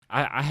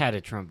I had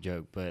a Trump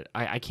joke, but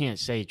I can't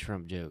say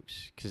Trump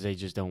jokes because they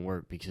just don't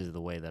work because of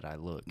the way that I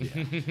look.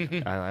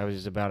 Yeah.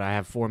 I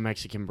have 4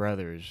 Mexican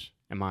brothers,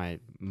 and my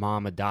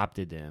mom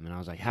adopted them. And I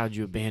was like, how'd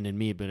you abandon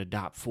me but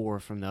adopt 4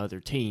 from the other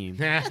team?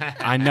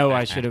 I know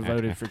I should have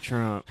voted for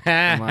Trump.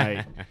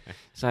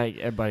 It's like,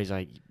 everybody's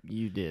like,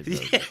 you did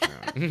vote for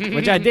Trump.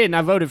 Which I did, and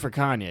I voted for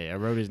Kanye. I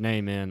wrote his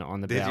name in on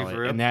the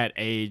ballot, and that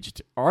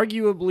aged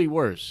arguably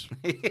worse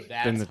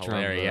than the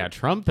Trump vote. Yeah,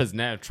 Trump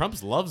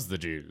loves the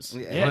Jews.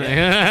 Yeah.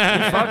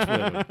 He fucks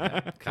with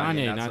them.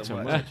 Kanye not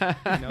so much.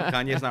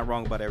 Kanye's not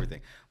wrong about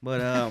everything.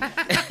 But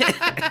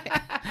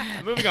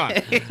moving on.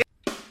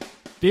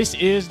 This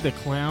is the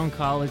Clown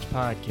College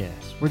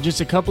Podcast. We're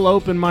just a couple of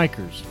open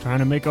micers trying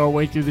to make our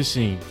way through the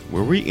scene.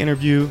 where we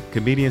interview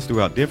comedians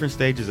throughout different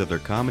stages of their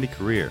comedy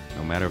career,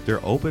 no matter if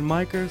they're open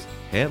micers,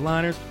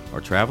 headliners, or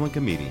traveling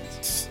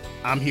comedians.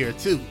 I'm here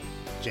too.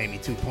 Jamie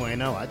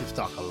 2.0. I just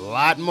talk a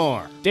lot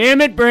more.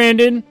 Damn it,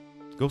 Brandon.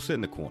 Go sit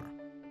in the corner.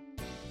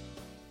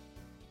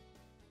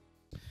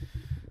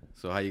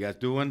 So how you guys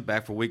doing?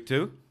 Back for week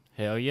 2?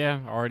 Hell yeah,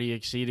 already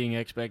exceeding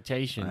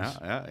expectations.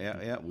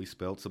 Yeah. We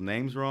spelled some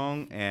names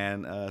wrong,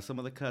 and some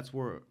of the cuts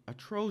were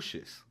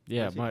atrocious.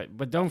 Yeah,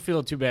 but don't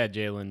feel too bad,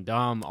 Jalen.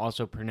 Dom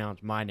also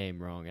pronounced my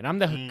name wrong, and I'm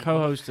the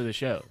co-host of the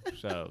show,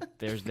 so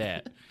there's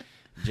that.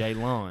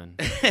 Jalen.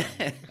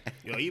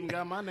 Yo, even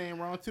got my name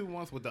wrong too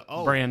once with the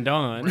O.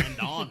 Brandon.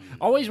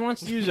 Always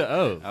wants to use an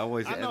O.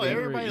 I know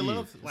everybody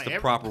loves it's the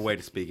proper way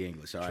to speak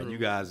English. All right, you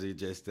guys are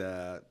just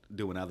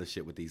doing other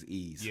shit with these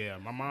E's. Yeah,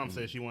 my mom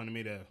said she wanted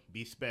me to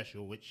be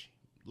special, which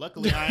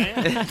luckily I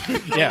am.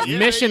 Yeah,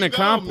 mission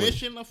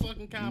accomplished. Mission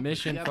fucking accomplished.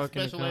 Mission You got a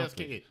fucking special ass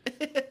kid.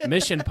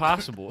 Mission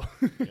possible.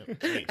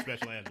 Yep. Hey,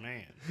 special ass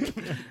man.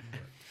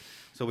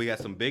 So we got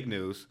some big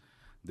news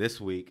this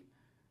week.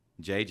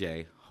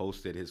 JJ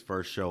hosted his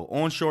first show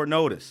on short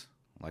notice,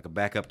 like a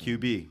backup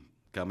QB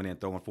coming in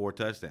throwing 4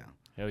 touchdowns.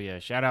 Hell yeah!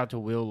 Shout out to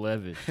Will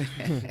Levis.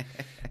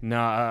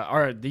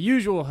 The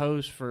usual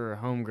host for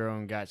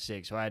Homegrown got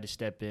sick, so I had to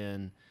step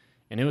in,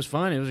 and it was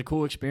fun. It was a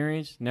cool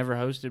experience. Never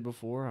hosted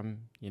before.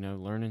 I'm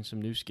learning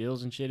some new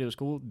skills and shit. It was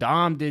cool.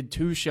 Dom did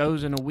 2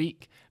 shows in a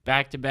week,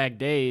 back-to-back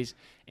days,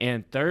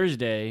 and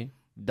Thursday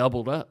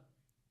doubled up.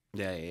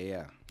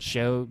 Yeah.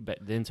 Show, but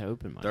then to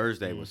open mic.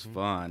 Thursday was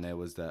fun. It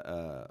was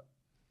the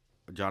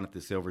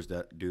Jonathan Silvers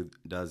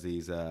does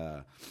these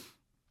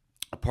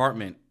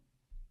apartment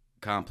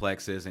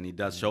complexes, and he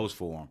does shows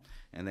for them,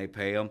 and they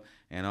pay him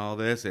and all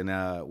this. And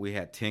we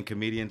had 10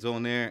 comedians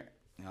on there.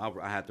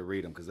 I had to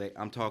read them because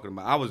I'm talking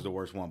about. I was the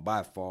worst one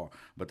by far,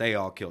 but they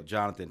all killed.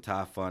 Jonathan,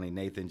 Ty Funny,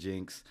 Nathan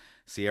Jinks,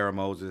 Sierra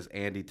Moses,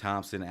 Andy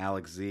Thompson,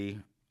 Alex Z,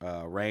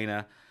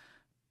 Raina.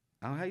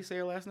 How you say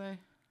her last name?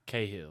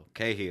 Cahill.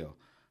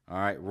 All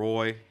right,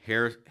 Roy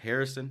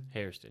Harrison.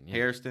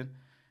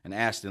 And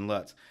Ashton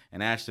Lutz.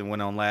 And Ashton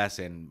went on last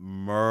and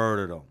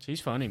murdered him. She's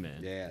funny,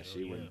 man. Yeah,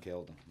 she went and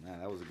killed him. Man,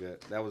 that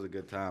was a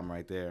good time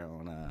right there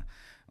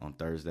on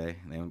Thursday.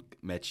 They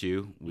met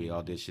you. We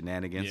all did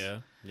shenanigans.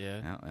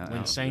 Yeah.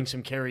 And sang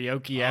some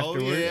karaoke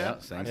afterwards. Yeah,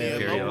 sang some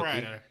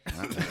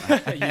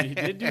karaoke. You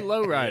did do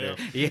Lowrider.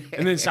 Yeah.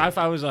 And then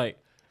Sci-Fi was like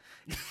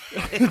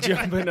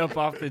jumping up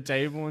off the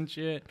table and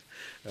shit.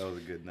 That was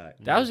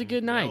a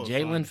good night.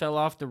 Jalen fell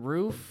off the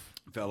roof.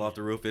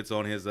 It's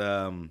on his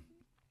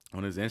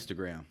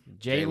Instagram.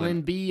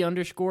 Jalen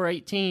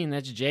B_18.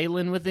 That's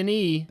Jalen with an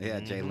E. Yeah,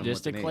 Jalen.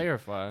 Just to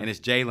clarify. And it's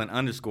Jalen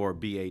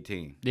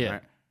 _B18. Yeah,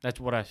 right? That's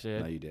what I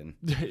said. No, you didn't.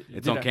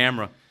 It's on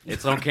camera.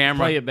 It's on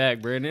camera. Play it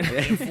back, Brandon.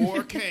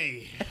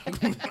 4K.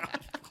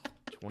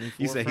 24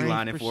 You said he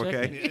lying in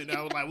 4K? And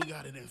I was like, we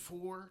got it in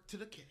 4 to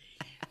the K.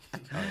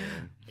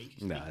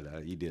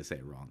 No, you did say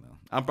it wrong though.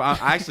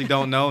 I actually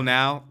don't know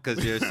now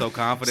because you're so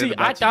confident. See,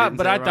 I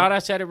thought I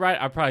said it right.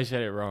 I probably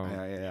said it wrong.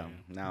 Yeah.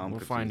 Now we'll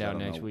find out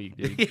next week,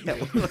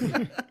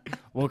 dude.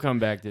 We'll come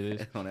back to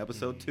this on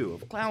episode 2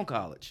 of Clown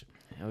College.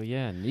 Oh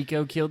yeah,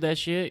 Nico killed that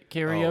shit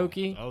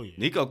karaoke. Oh yeah,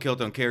 Nico killed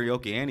it on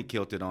karaoke and he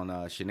killed it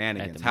on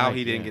shenanigans. How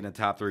he didn't get in the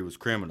top 3 was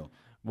criminal.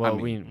 Well,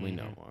 we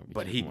know,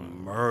 but he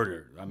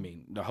murdered. I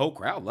mean, the whole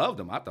crowd loved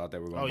him. I thought they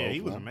were going to. Oh yeah,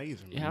 he was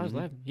amazing. Yeah, I was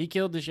laughing. He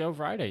killed the show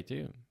Friday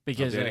too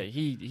because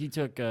he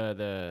took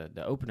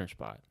the opener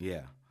spot.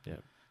 Yeah.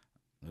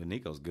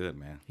 Nico's good,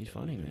 man. He's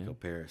funny, man. Nico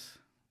Paris.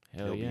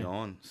 He'll be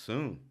on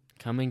soon.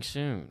 Coming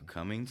soon.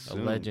 A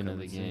legend of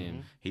the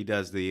game. He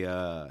does he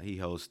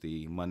hosts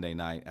the Monday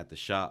night at the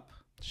shop.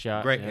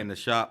 Great. In the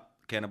shop,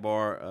 Canna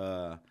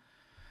Bar,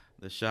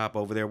 the shop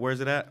over there. Where's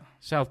it at?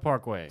 South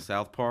Parkway.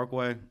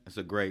 It's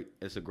a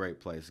great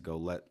place. Go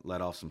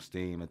let off some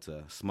steam. It's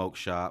a smoke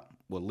shop.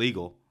 Well,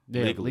 legal.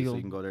 Yeah, legally, so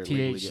you can go there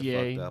legally,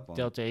 get fucked up on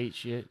Delta 8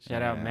 shit.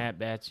 Shout out Matt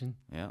Batson.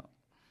 Yeah.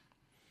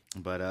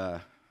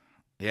 But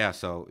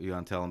so you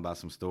want to tell them about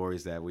some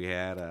stories that we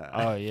had?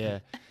 Oh yeah.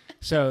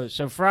 So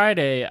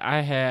Friday I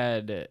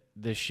had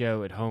the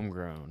show at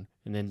Homegrown,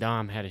 and then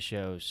Dom had a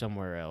show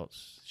somewhere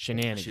else.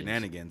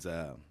 Shenanigans.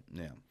 Yeah.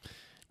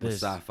 The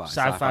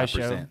Sci-Fi show.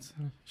 Presents.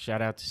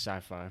 Shout out to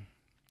Sci-Fi.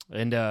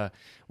 And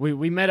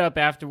we met up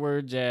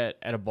afterwards at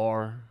a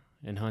bar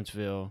in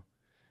Huntsville.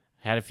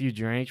 had a few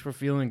drinks. We're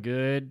feeling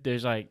good.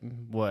 There's like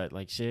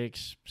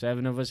 6,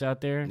 7 of us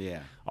out there. Yeah.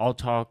 All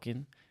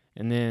talking.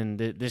 And then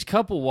this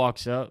couple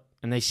walks up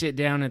and they sit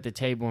down at the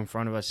table in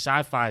front of us.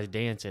 Sci-Fi's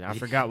dancing. I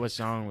forgot what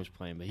song was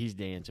playing, but he's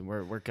dancing.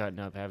 We're cutting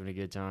up, having a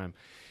good time.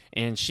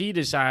 And she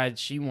decides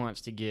she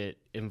wants to get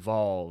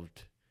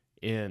involved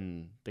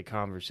in the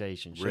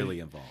conversation. Really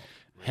involved.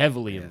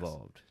 Heavily Yes.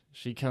 involved.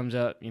 She comes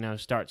up,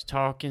 starts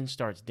talking,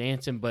 starts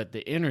dancing, but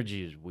the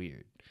energy is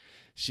weird.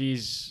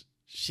 She's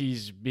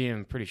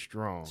being pretty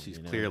strong. She's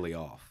clearly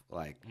off.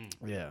 Like,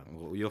 yeah.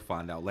 well, you'll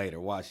find out later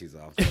why she's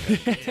off.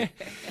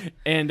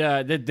 And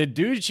the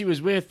dude she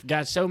was with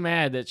got so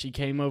mad that she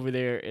came over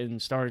there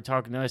and started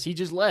talking to us. He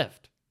just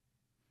left.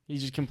 He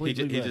just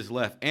completely He left. just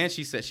left. And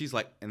she said, she's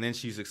like, and then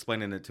she's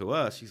explaining it to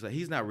us. She's like,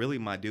 he's not really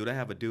my dude. I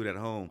have a dude at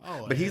home.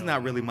 But he's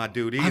not really my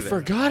dude either. I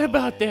forgot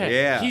about that.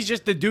 Yeah. He's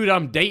just the dude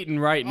I'm dating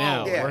right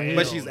now. Yeah, Or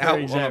but him. she's Her out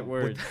exact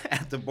words.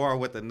 at the bar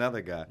with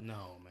another guy.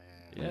 No, man.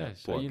 Yeah,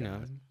 so Poor you guy.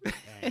 know.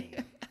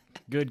 Dang.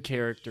 Good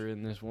character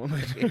in this woman.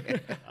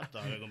 I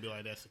thought it was gonna be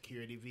like that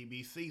security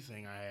VBC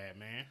thing I had,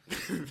 man.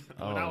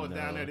 When I was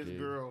down there, this dude.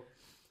 girl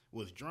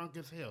was drunk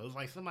as hell. It was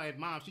like somebody's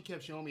mom. She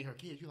kept showing me her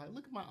kids. She was like,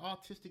 "Look at my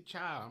autistic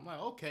child." I'm like,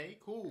 "Okay,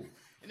 cool."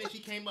 And then she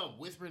came up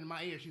whispering in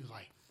my ear. She was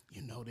like,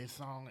 "You know this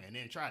song?" And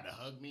then tried to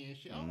hug me and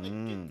shit. I'm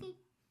like,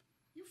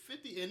 "You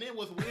 50?" And then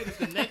what's weird is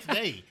the next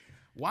day,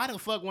 why the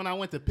fuck when I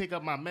went to pick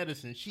up my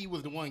medicine, she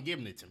was the one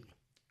giving it to me.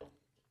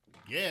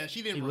 Yeah,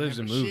 she didn't He remember lives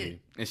a movie. shit.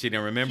 And she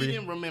didn't remember She you?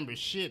 didn't remember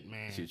shit,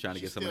 man. She was trying to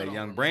She get some of still that don't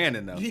young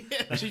remember. Brandon, though.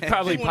 Yeah. She's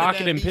probably She wanted that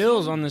pocketing beef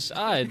pills too. on the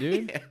side,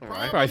 dude.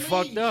 Right. Probably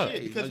fucked up.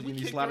 Shit, because You we need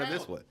to kicked slide her her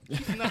this out. way.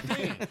 She's not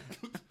in.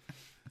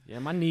 Yeah,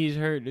 my knees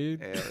hurt,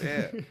 dude. Hell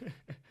yeah. Give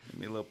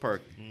me a little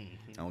perk. I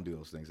don't do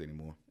those things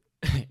anymore.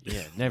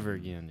 Yeah, never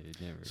again, dude.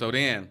 Never.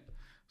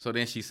 So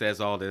then she says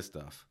all this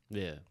stuff.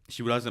 yeah.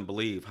 She doesn't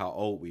believe how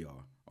old we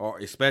are, or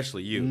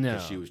especially you, No.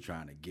 because she was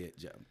trying to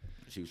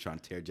she was trying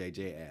to tear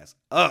JJ ass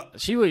up.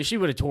 She would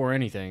have tore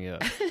anything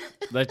up.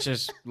 let's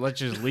just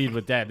lead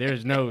with that.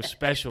 There's no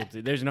specialty.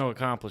 There's no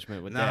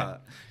accomplishment with Nah,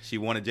 that. she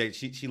wanted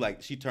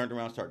she turned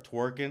around and started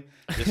twerking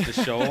just to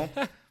show him.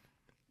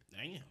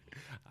 Damn.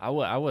 I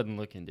wasn't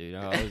looking, dude.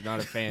 I was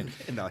not a fan.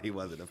 No, he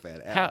wasn't a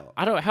fan at How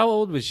all. how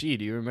old was she?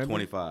 Do you remember?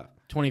 25.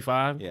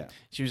 25? Yeah.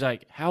 She was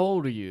like, "How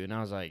old are you?" And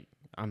I was like,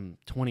 "I'm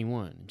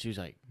 21." And she was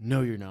like,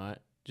 "No, you're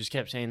not." Just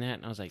kept saying that,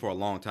 and I was like, For a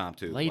long time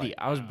too. "Lady, Like,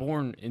 I was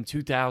born in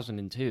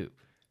 2002.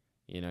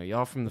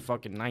 Y'all from the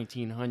fucking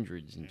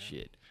 1900s and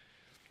shit."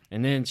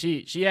 And then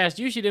she asked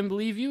you. She didn't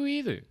believe you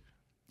either.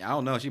 I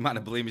don't know. She might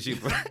have believed me.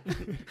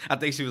 I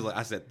think she was like,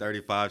 I said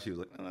 35. She was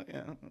like, oh,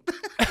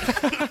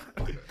 yeah.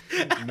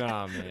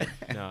 Nah, man.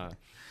 Nah.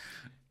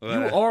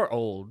 But, You are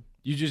old.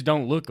 You just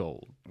don't look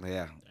old.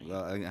 yeah,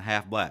 well,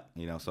 half black,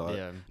 so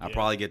Yeah. I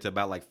probably get to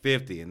about like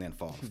 50 and then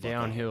fall the fuck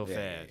Downhill off. Yeah,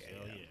 fast.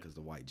 Yeah, because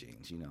the white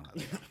jeans, you know how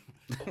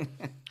they are.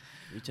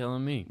 You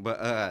telling me?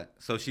 But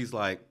so she was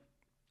like,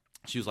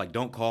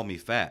 don't call me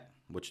fat,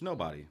 which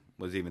nobody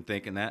was even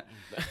thinking that.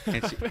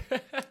 And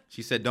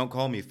she said, don't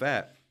call me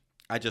fat.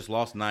 I just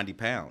lost 90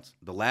 pounds.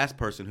 The last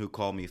person who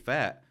called me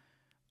fat,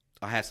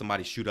 I had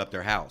somebody shoot up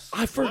their house.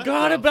 I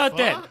forgot the about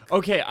that. fuck?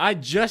 Okay, I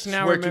just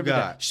now Swear to remember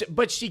God. that.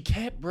 But she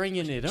kept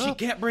bringing it up. She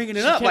kept bringing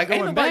it She up. kept Like,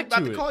 ain't going nobody back about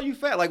to to it. call you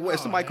fat. Like, what, if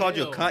Oh, somebody called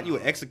you a hell cunt, you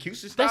an no.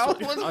 execution That's style?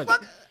 what, What the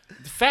fuck?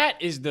 fat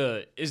is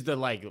the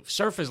like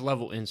surface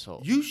level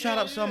insult. You shot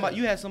up somebody.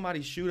 You had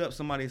somebody shoot up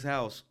somebody's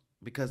house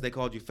because they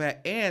called you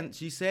fat. And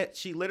she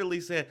literally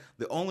said,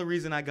 the only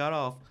reason I got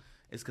off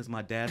is because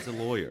my dad's a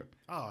lawyer.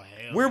 Oh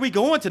hell. Where are we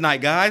going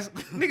tonight, guys?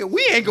 Nigga,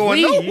 we ain't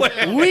going nowhere.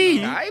 I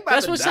ain't about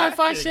That's to what die.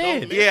 Sci-Fi Go said.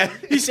 live. Yeah.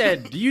 He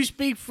said, "Do you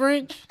speak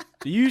French?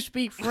 Do you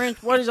speak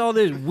French? What is all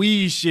this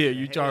we shit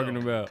you Hell. talking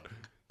about?"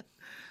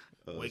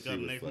 Wake She up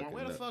was next morning. fucking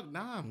Where the nuts. fuck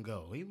Dom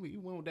go? He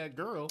went with that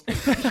girl.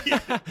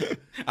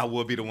 I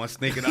would be the one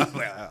sneaking up.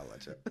 Like, I'll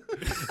let you.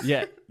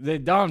 Yeah, the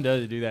Dom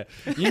does do that.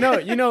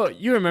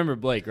 You remember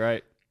Blake,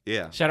 right?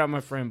 Yeah. Shout out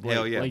my friend Blake,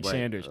 Hell yeah. Blake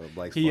Sanders.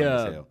 Blake's He funny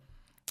as hell.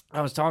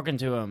 I was talking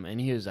to him,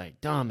 and he was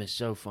like, "Dom is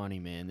so funny,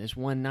 man. This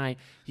one night,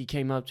 he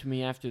came up to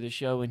me after the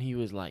show, and he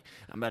was like,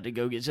 I'm about to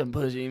go get some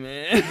pussy,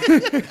 man.'"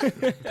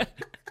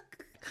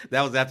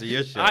 That was after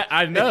your show.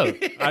 I know.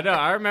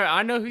 I remember.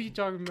 I know who you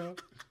talking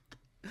about.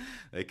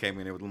 They came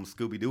in there with them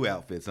Scooby Doo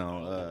outfits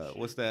on.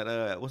 What's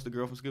that? What's the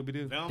girl from Scooby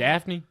Doo? Velma?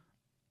 Daphne?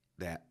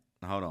 That.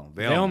 Hold on.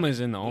 Velma's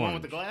in the The one with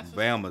orange. the glasses?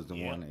 Velma's the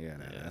Yeah. one. Yeah,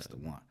 that's the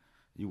one.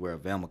 You wear a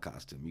Velma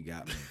costume. You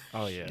got me.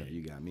 Oh, yeah.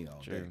 You got me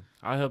all True.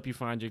 I'll help you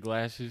find your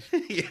glasses.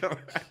 day. Yeah,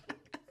 right.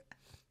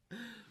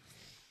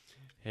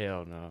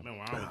 Hell no. Man,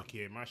 when I was a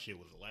kid, my shit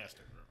was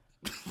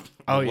Elastigirl.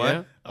 Oh, What?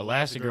 yeah?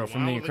 Elastigirl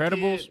from The When I was a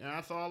Incredibles? kid, and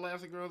I saw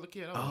Elastigirl as a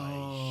kid. I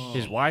was like,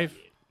 His wife?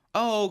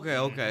 Oh,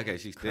 okay.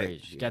 She's thick.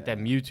 Crazy. She's got that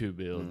Mewtwo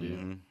build, dude.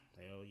 Mhm.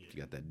 hell yeah. She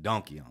got that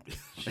donkey on.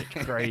 Shit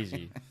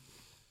crazy.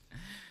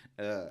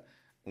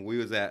 When we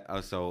was at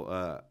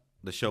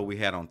the show we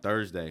had on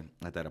Thursday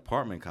at that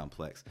apartment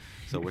complex.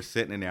 So we're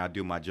sitting in there. I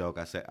do my joke.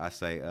 I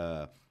say,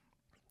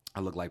 I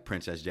look like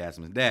Princess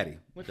Jasmine's daddy,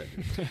 which I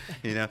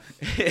do,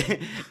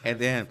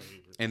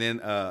 and And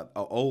then an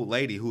old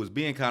lady who was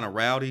being kind of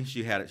rowdy,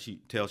 she had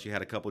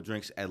a couple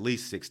drinks, at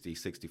least 60,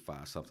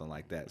 65, something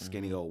like that.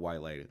 Skinny old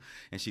white lady.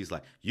 And she's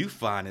like, "You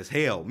fine as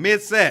hell,"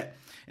 mid-set.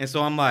 And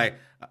so I'm like,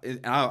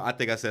 I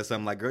think I said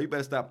something like, "Girl, you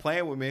better stop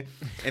playing with me."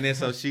 And then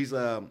so she's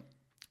so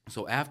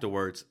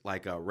afterwards,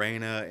 like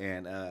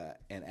Raina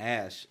and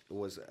Ash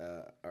or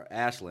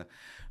Ashlyn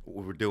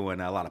were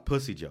doing a lot of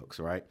pussy jokes,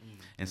 right?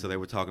 And so they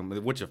were talking,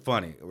 which are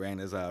funny.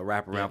 Raina's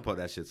wraparound put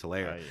that shit's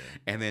hilarious.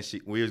 And then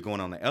we was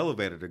going on the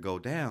elevator to go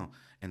down,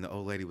 and the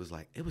old lady was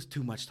like, "It was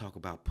too much talk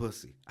about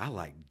pussy. I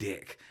like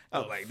dick." I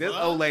was like, this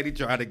old lady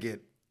trying to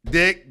get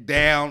dick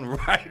down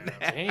right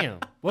now. Damn.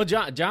 Well,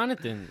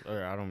 Jonathan,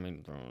 or I don't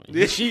mean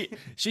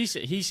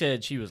he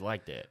said she was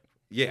like that.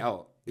 Yeah.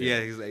 Oh,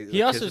 yeah.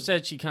 He also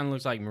said she kind of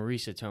looks like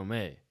Marisa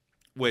Tomei.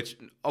 Which,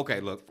 okay,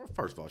 look,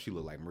 first of all, she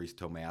looked like Marisa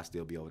Tomei. I'd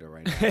still be over there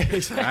right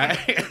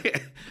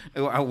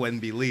now. I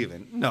wouldn't be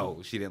leaving. No,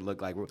 she didn't look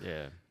like.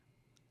 Yeah.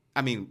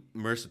 I mean,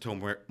 Marisa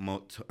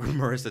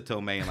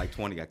Tomei in like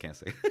 20, I can't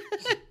say.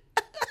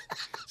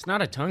 It's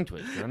not a tongue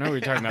twister. I know we were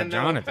talking about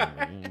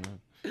Jonathan.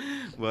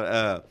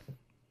 But,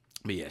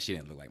 but yeah, she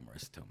didn't look like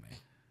Marisa Tomei.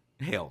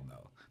 Hell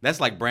no.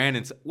 That's like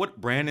what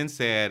Brandon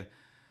said.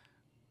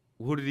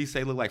 Who did he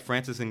say looked like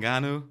Francis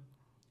Ngannou?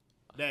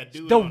 That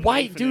dude, the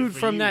white dude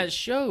from that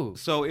show.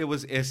 So he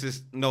was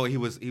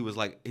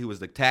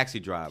the taxi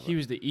driver. He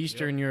was the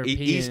Eastern European.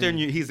 He's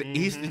an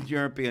Eastern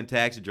European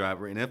taxi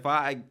driver. And if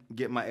I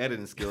get my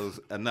editing skills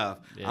enough,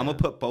 I'm gonna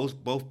put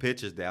both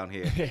pictures down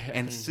here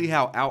and see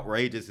how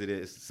outrageous it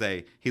is to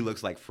say he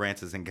looks like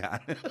Francis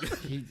Ngannou.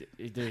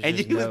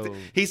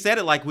 He said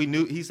it like we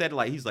knew. He said it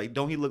like he's like,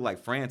 "Don't he look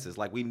like Francis?"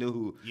 Like we knew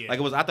who. Yeah. Like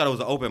it was. I thought it was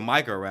an open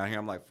mic around here.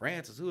 I'm like,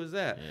 Francis, who is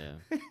that?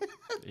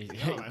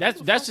 Yeah.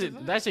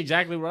 That's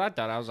exactly what I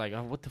thought. I was like,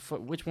 "Oh, what the fuck?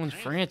 Which one's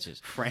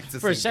Francis?" Francis.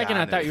 For a second,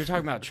 I thought you were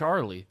talking about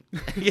Charlie.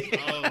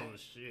 Oh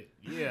shit!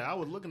 Yeah, I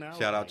was looking at.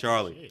 Shout out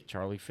Charlie. Shit.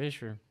 Charlie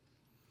Fisher.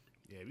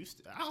 Yeah,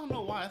 I don't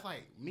know why. It's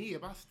like me.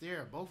 If I stare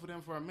at both of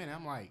them for a minute,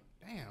 I'm like,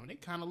 damn, they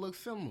kind of look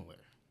similar.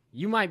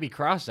 You might be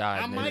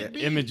cross-eyed. I might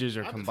be. Images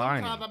are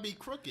combining. Sometimes I be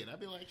crooked. I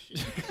be like,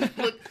 shit.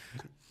 Look,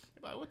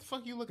 like, what the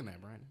fuck you looking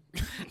at, Brandon?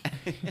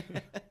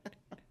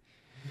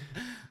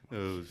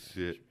 Oh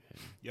shit!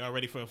 Y'all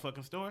ready for a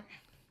fucking story?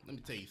 Let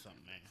me tell you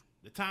something, man.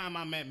 The time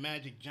I met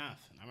Magic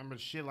Johnson, I remember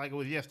the shit like it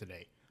was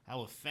yesterday. I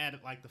was fat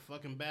like the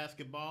fucking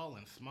basketball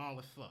and small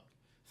as fuck,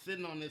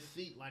 sitting on this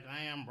seat like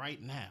I am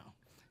right now.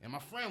 And my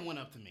friend went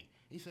up to me.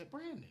 He said,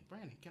 Brandon,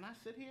 can I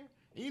sit here?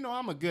 And you know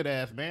I'm a good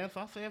ass man,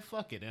 so I said,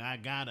 fuck it, and I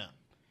got up.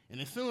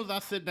 And as soon as I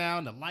sit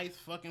down, the lights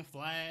fucking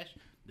flash,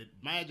 the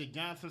Magic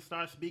Johnson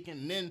starts speaking,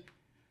 and then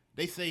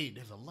they say,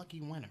 there's a lucky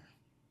winner.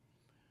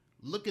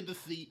 Look at the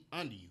seat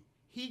under you.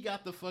 He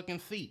got the fucking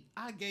seat.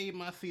 I gave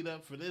my seat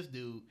up for this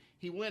dude.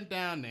 He went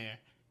down there,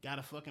 got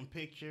a fucking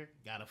picture,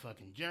 got a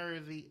fucking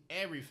jersey,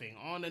 everything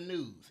on the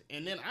news.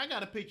 And then I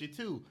got a picture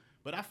too,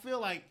 but I feel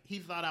like he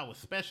thought I was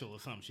special or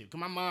some shit. Because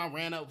my mom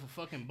ran up for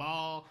fucking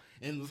ball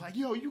and was like,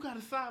 yo, you got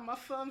to sign my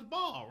son's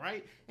ball,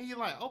 right? And he's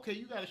like, okay,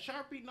 you got a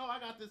Sharpie? No, I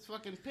got this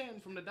fucking pen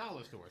from the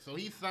dollar store. So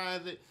he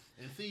signs it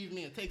and sees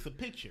me and takes a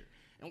picture.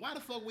 And why the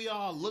fuck we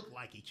all look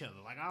like each other?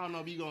 Like, I don't know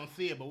if you're going to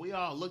see it, but we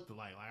all looked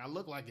alike. Like, I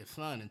look like his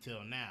son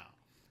until now.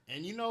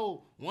 And you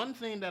know, one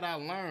thing that I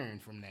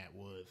learned from that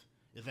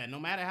is that no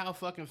matter how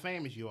fucking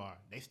famous you are,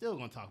 they still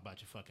gonna talk about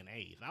your fucking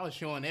A's. I was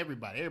showing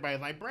everybody. Everybody's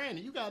like,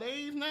 Brandon, you got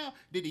A's now?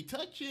 Did he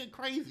touch you?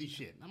 Crazy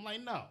shit. I'm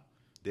like, no.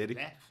 Did he?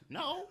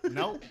 No.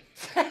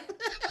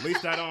 At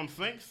least I don't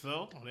think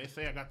so. They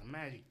say I got the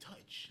magic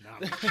touch. No.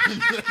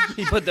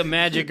 He put the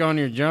magic on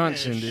your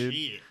Johnson, dude.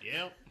 Shit,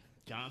 yep.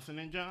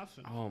 Johnson &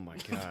 Johnson. Oh my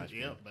gosh.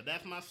 Yep, but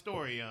that's my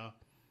story, y'all.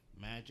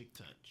 Magic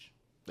touch.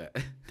 That's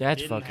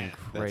Didn't fucking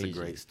happen. crazy. That's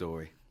a great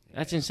story.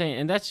 That's insane.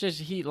 And that's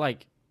just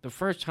the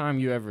first time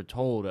you ever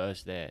told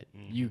us that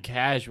you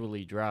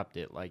casually dropped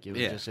it like it was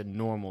just a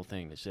normal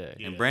thing to say.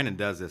 And Brandon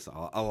does this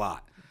a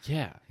lot.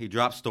 Yeah. He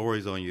drops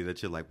stories on you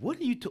that you're like,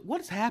 what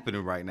is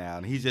happening right now?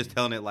 And he's just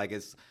telling it like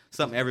it's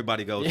something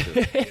everybody goes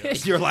through.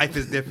 Your life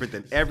is different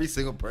than every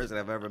single person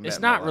I've ever met. It's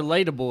not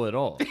relatable at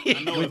all.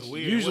 I know it's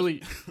weird.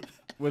 Usually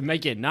would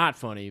make it not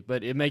funny,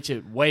 but it makes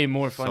it way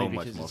more funny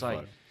because it's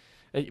like.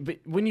 But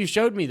when you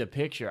showed me the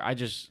picture,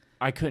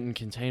 I couldn't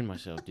contain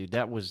myself, dude.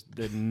 That was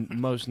the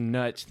most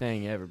nuts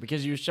thing ever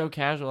because you were so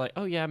casual, like,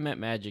 oh yeah, I met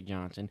Magic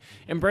Johnson.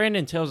 And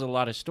Brandon tells a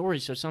lot of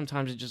stories, so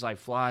sometimes it just like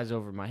flies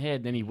over my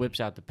head. Then he whips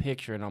out the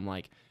picture, and I'm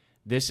like,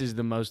 this is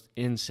the most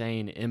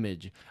insane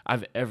image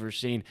I've ever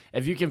seen.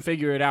 If you can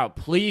figure it out,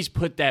 please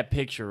put that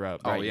picture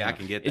up. Oh yeah, now. I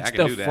can get that. It's I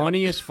can do the that.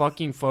 funniest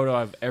fucking photo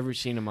I've ever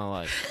seen in my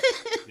life.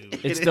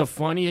 It's the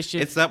funniest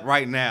shit. It's up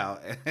right now.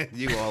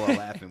 You all are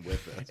laughing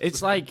with us.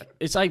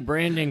 It's like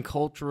Brandon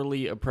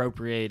culturally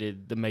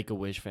appropriated the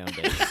Make-A-Wish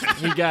Foundation.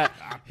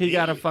 he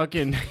got a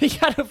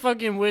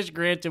fucking wish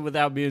granted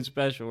without being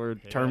special or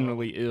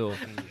terminally ill.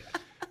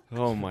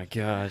 Oh my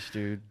gosh,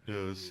 dude.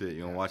 Oh shit!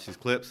 You wanna watch these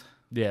clips?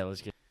 Yeah,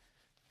 let's get.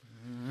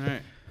 All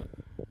right.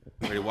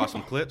 Ready to watch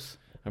some clips?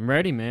 I'm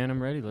ready, man.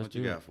 I'm ready. Let's What do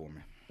you it. got for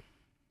me?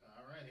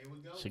 All right, here we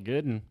go. It's a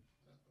good one.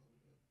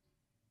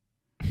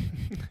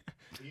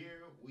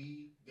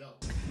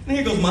 And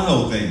here goes my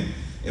whole thing.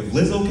 If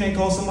Lizzo can't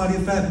call somebody a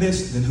fat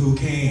bitch, then who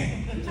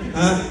can?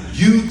 Huh?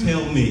 You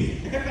tell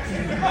me.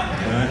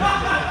 Alright?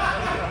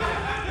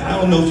 And I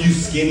don't know if you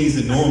skinnies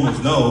and normals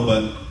know,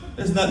 but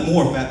there's nothing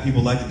more fat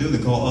people like to do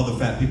than call other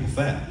fat people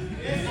fat. You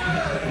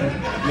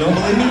don't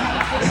believe me?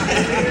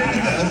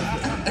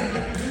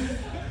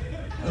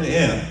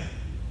 Yeah.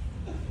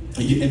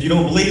 If you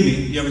don't believe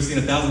me, you ever seen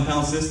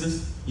 1,000-pound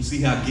sisters? You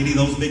see how giddy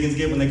those biggins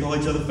get when they call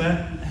each other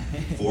fat?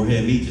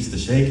 Forehead meat just a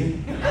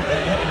shaking.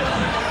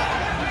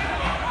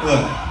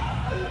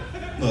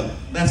 Look,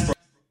 that's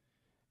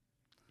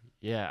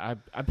Yeah,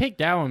 I picked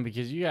that one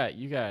because you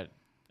got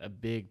a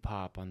big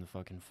pop on the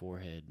fucking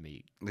forehead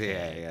meat.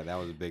 Yeah, that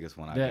was the biggest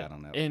one I got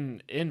on that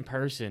one. In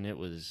person, it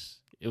was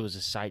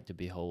a sight to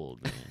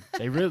behold, man.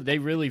 they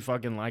really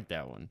fucking liked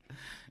that one.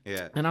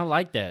 Yeah. And I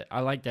like that. I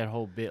like that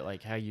whole bit,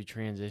 like how you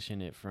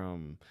transition it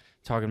from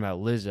talking about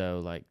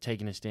Lizzo, like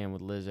taking a stand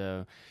with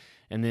Lizzo,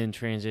 and then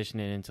transition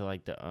it into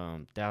like the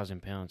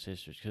 1,000-pound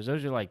sisters, because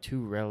those are like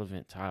two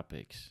relevant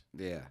topics.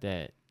 Yeah.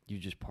 That you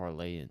just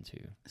parlay into.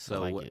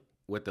 So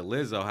with the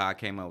Lizzo, how I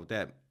came up with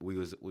that, we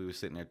were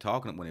sitting there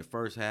talking when it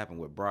first happened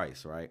with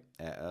Bryce, right,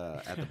 at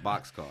the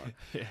boxcar.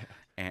 Yeah.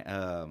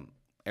 And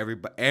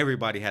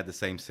everybody had the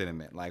same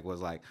sentiment,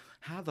 was like,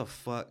 how the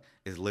fuck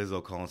is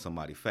Lizzo calling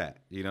somebody fat?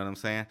 You know what I'm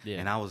saying? Yeah.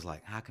 And I was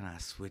like, how can I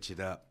switch it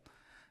up?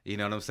 You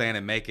know what I'm saying?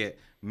 And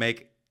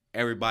make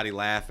everybody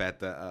laugh at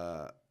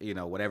the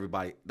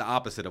the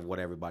opposite of what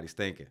everybody's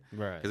thinking.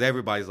 Right. Because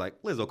everybody's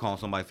like, Lizzo calling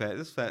somebody fat.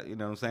 This fat, you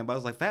know what I'm saying? But I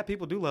was like, fat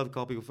people do love to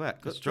call people fat.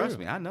 Cause trust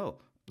me, I know.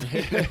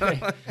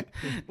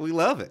 We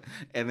love it.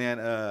 And then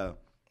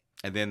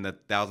the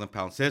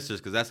 1,000-pound sisters,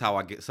 because that's how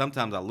I get.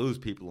 Sometimes I lose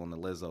people on the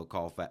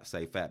Lizzo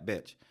say fat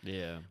bitch.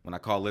 Yeah. When I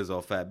call Lizzo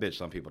a fat bitch,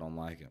 some people don't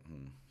like it.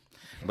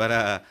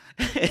 But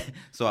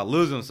so I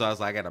lose them. So I was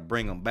like, I got to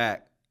bring them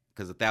back,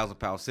 because the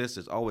 1,000-pound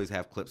sisters always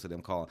have clips of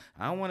them calling,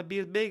 I don't want to be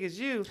as big as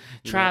you.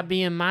 Try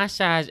being my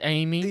size,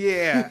 Amy.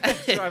 Yeah.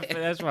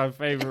 That's my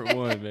favorite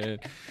one, man.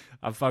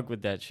 I fuck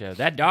with that show.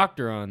 That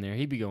doctor on there,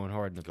 he be going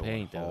hard in the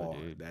paint, though,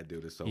 dude. That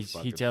dude is so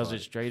fucking he tells funny.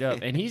 it straight up.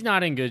 And he's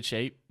not in good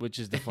shape, which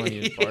is the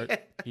funniest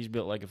part. He's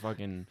built like a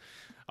fucking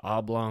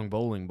oblong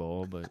bowling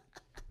ball, but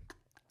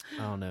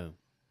I don't know.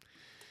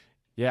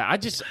 Yeah,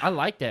 I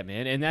like that,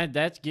 man. And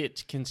that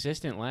gets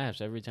consistent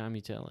laughs every time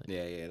you tell it.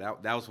 Yeah.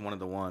 That was one of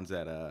the ones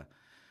that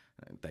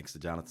thanks to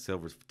Jonathan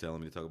Silvers for telling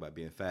me to talk about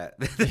being fat.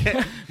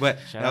 But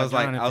I was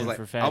like,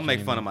 I'll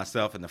make fun of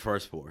myself in the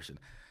first portion.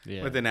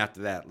 Yeah. But then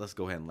after that, let's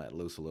go ahead and let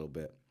loose a little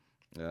bit.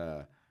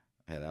 Yeah,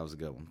 that was a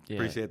good one. Yeah.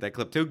 Appreciate that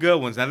clip. Two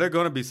good ones. Now there are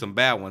going to be some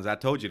bad ones. I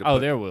told you to.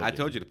 I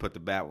told you to put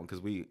the bad one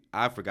because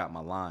I forgot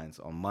my lines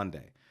on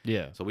Monday.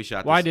 Yeah. So we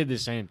shot. Well, I did the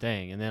same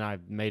thing, and then I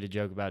made a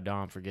joke about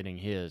Dom forgetting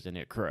his, and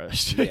it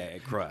crushed. Yeah,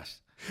 it crushed.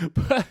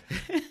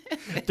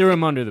 Threw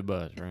him under the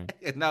bus, right?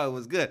 No, it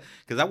was good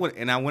because I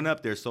went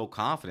up there so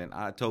confident.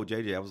 I told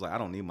JJ, I was like, I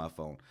don't need my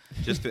phone,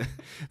 just to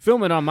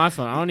film it on my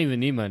phone. I don't even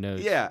need my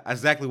notes. Yeah,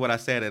 exactly what I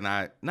said, and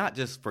I not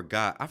just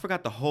forgot. I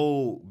forgot the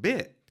whole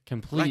bit.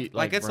 Complete,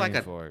 like it's like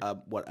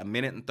a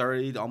minute and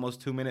 30,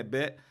 almost 2 minute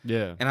bit.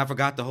 Yeah, and I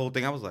forgot the whole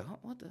thing. I was like, oh,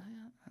 what the hell?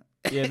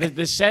 Yeah,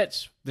 the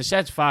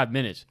set's 5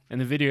 minutes, and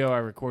the video I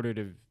recorded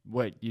of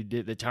what you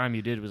did, the time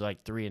you did was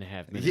like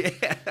 3.5 minutes.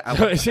 Yeah,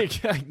 so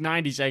it's like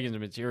 90 seconds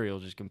of material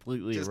just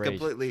completely erased.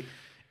 Completely.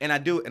 And I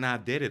did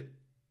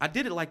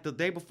it like the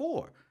day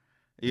before.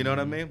 You know what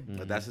I mean? Mm-hmm.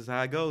 But that's just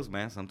how it goes,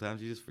 man.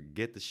 Sometimes you just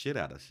forget the shit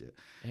out of shit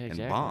and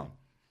bomb.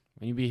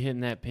 When you be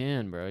hitting that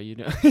pen, bro, you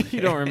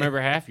don't remember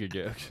half your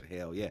jokes.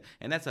 Hell yeah,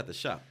 and that's at the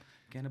shop,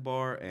 Candy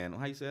Bar, and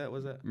how you say that?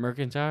 What's that?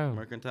 Mercantile.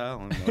 I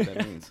don't know what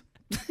that means.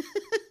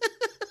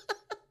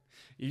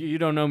 You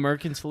don't know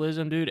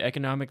mercantilism, dude?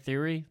 Economic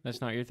theory?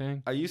 That's not your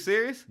thing? Are you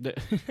serious?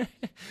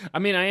 I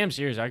mean, I am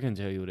serious. I couldn't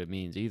tell you what it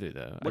means either,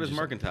 though. What does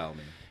mercantile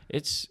mean?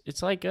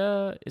 It's like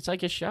a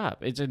shop.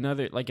 It's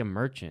another, like a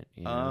merchant.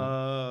 You know?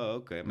 Oh,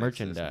 okay.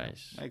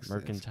 Merchandise. Makes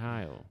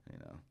mercantile. Sense. You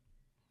know,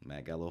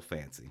 Matt got a little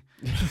fancy.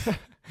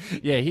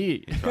 Yeah,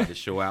 he tried to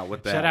show out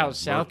with that. Shout out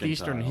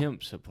Southeastern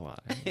Hemp Supply,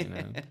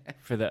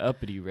 for the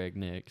uppity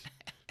rednecks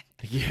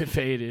to get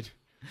faded.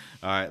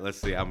 All right, let's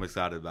see. I'm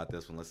excited about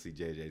this one. Let's see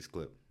JJ's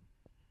clip.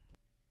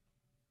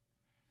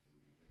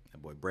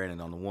 That boy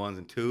Brandon on the ones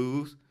and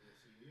twos.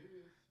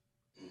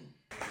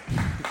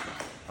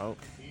 Oh.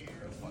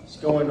 What's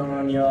going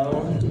on,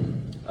 y'all?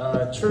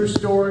 True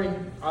story.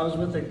 I was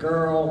with a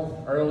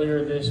girl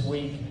earlier this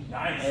week.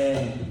 Nice.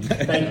 And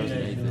thank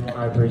you,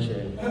 I appreciate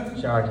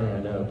it. Shocking, I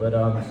know. But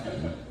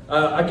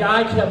a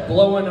guy kept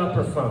blowing up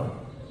her phone.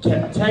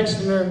 Kept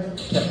texting her,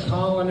 kept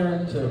calling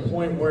her to the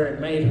point where it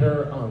made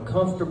her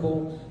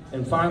uncomfortable.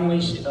 And finally,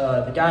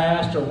 the guy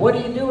asked her, "What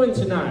are you doing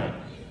tonight?"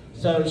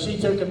 So she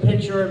took a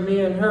picture of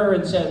me and her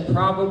and said,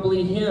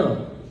 "Probably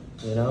him."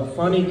 You know,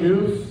 funny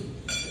goof.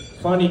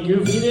 Funny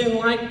goof. He didn't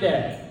like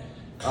that.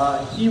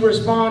 He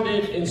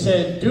responded and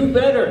said, "Do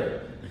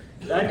better.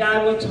 That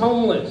guy looks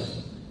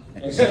homeless."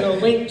 And sent a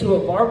link to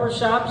a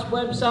barbershop's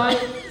website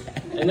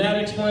and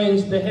that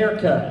explains the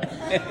haircut.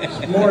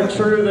 It's more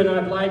true than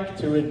I'd like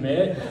to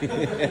admit.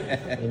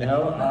 You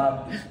know,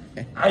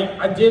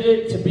 I did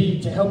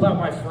it to help out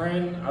my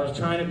friend. I was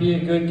trying to be a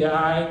good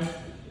guy,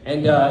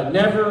 and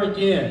never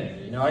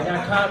again. You know, I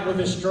got caught with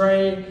a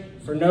stray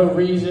for no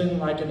reason,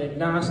 like an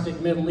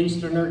agnostic Middle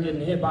Easterner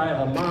getting hit by a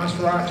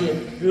Hamas rocket.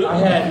 I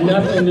had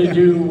nothing to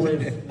do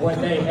with what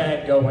they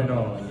had going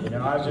on. You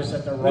know, I was just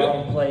at the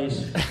wrong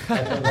place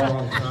at the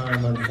wrong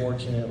time,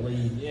 unfortunately.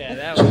 Yeah,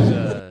 that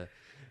was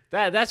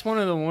that's one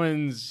of the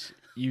ones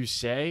you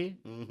say,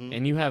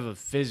 and you have a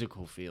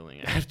physical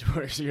feeling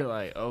afterwards. You're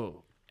like,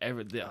 oh,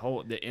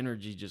 the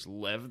energy just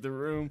left the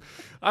room.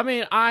 I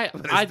mean, I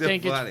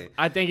think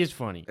it's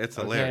funny. It's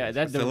hilarious.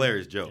 That's a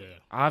hilarious joke. Yeah.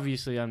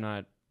 Obviously, I'm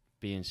not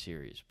being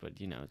serious, but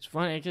you know, it's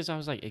funny because I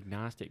was like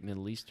agnostic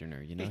Middle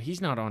Easterner. You know,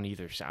 he's not on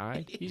either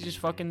side. He's just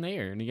fucking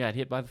there, and he got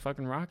hit by the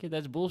fucking rocket.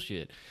 That's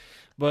bullshit.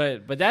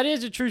 But that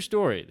is a true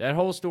story. That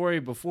whole story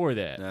before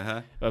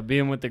that, of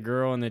being with the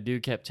girl and the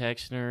dude kept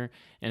texting her,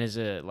 and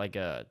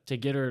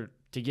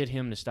to get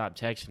him to stop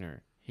texting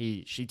her,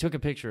 she took a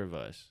picture of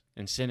us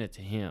and sent it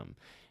to him,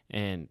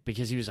 and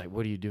because he was like,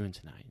 "What are you doing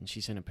tonight?" And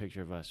she sent a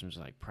picture of us and was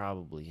like,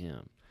 "Probably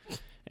him,"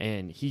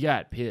 and he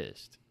got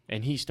pissed.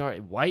 And he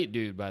white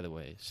dude, by the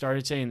way,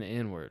 started saying the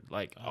N-word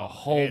like a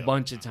whole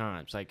bunch of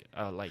times. Like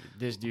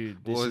this dude,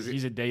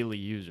 he's a daily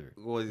user.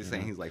 What was he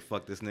saying? He's like,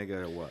 fuck this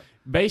nigga or what?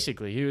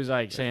 Basically, he was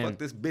like saying, fuck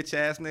this bitch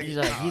ass nigga. He's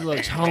like, he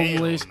looks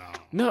homeless.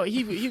 No,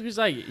 he was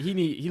like,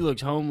 he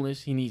looks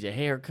homeless. He needs a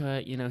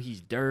haircut. You know,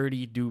 he's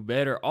dirty. Do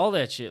better. All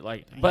that shit.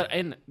 Like,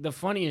 and the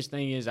funniest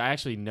thing is, I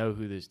actually know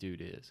who this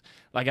dude is.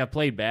 Like, I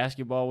played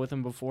basketball with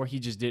him before. He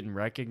just didn't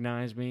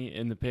recognize me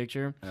in the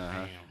picture.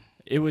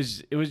 It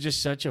was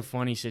just such a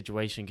funny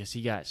situation because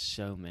he got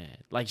so mad.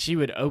 Like, she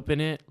would open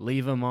it,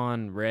 leave him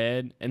on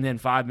red, and then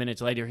 5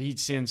 minutes later, he'd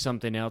send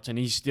something else, and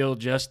he's still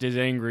just as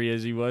angry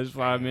as he was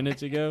 5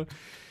 minutes ago.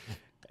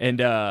 And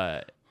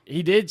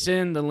he did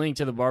send the link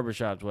to the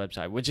barbershop's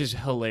website, which is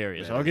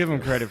hilarious. I'll give him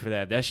credit for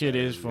that. That shit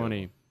is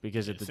funny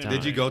because at the time.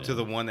 Did you go to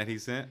the one that he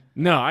sent?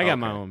 No, I got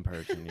my own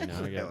person.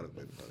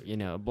 You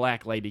know, a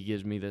black lady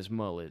gives me this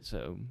mullet,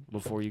 so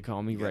before you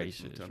call me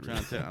racist. I'm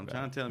trying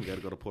to tell him you got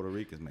to go to Puerto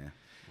Ricans, man.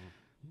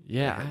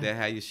 Yeah. They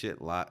had your shit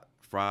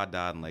fried,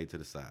 dyed, and laid to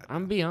the side.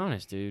 I'm be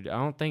honest, dude. I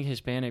don't think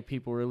Hispanic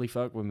people really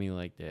fuck with me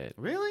like that.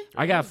 Really?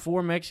 I got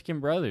 4 Mexican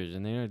brothers,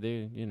 and they're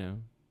you know,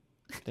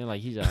 they're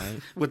like, he's all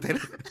right.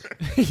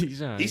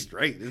 He's all right. He's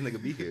straight. This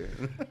nigga be here.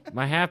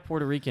 My half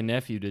Puerto Rican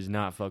nephew does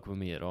not fuck with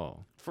me at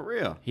all. For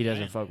real? He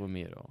doesn't fuck with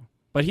me at all.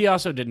 But he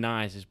also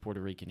denies his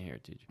Puerto Rican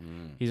heritage.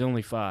 He's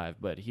only 5,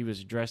 but he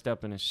was dressed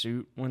up in a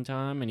suit one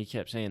time, and he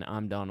kept saying,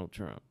 "I'm Donald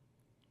Trump."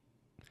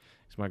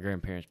 Because my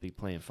grandparents be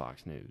playing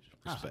Fox News.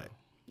 Respect.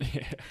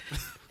 Yeah.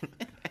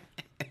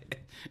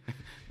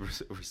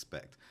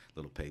 Respect,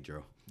 little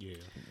Pedro. Yeah.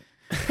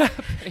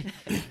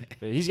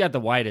 He's got the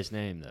whitest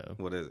name, though.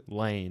 What is it?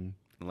 Lane.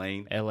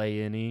 Lane?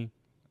 Lane.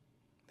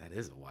 That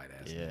is a white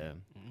ass Yeah.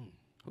 name.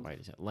 White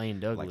as hell. Lane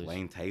Douglas. Like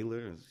Lane Taylor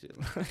and shit.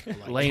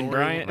 Like Lane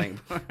Bryant. Lane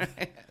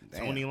Bryant.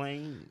 Tony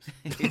Lanes.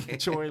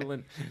 Tory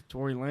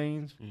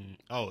Lanes.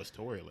 Oh, it's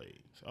Tory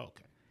Lanes.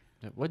 Okay.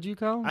 What'd you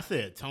call him? I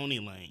said Tony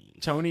Lanes.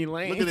 Tony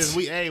Lanes. Look at this.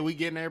 We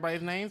getting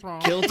everybody's names wrong.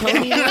 Kill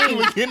Tony Lanes.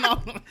 We getting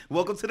all...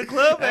 Welcome to the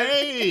club, man.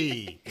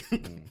 Hey.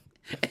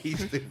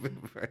 He's stupid,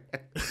 bro.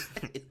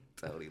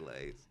 Tony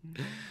Lanes.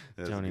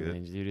 That's Tony good.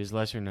 Lanes, dude. His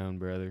lesser known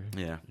brother.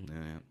 Yeah.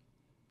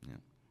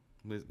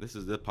 This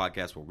is the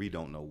podcast where we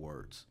don't know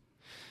words.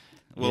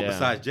 Well,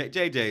 besides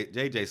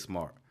JJ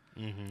Smart.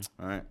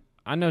 All right.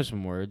 I know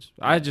some words.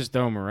 I just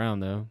throw them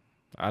around, though.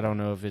 I don't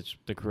know if it's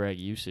the correct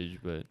usage,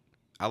 but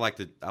I like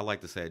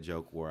to say a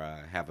joke where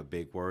I have a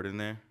big word in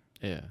there.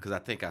 yeah. Because I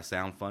think I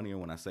sound funnier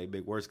when I say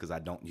big words because I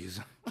don't use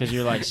them. Because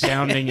you're like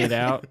sounding it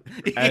out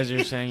as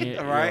you're saying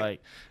it. Right.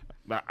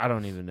 You're like, I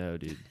don't even know,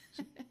 dude.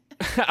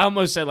 I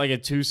almost said like a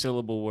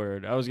 2-syllable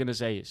word. I was going to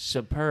say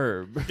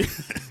superb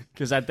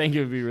because I think it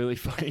would be really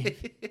funny.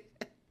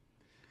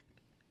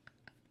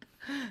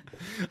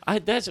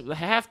 That's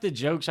half the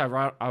jokes I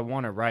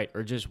want to write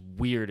are just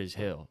weird as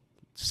hell.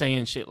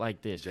 Saying shit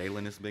like this.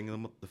 Jalen is bringing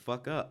them the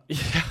fuck up.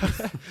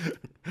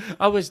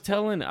 I was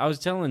telling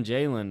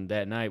Jalen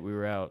that night we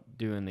were out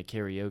doing the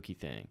karaoke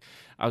thing.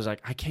 I was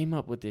like, I came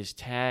up with this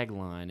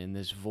tagline in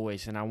this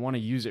voice, and I want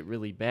to use it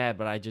really bad,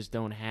 but I just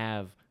don't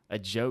have a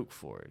joke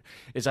for it.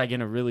 It's like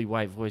in a really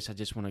white voice, I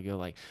just want to go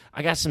like,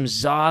 I got some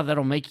za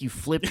that'll make you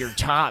flip your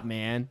top,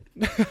 man.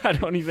 I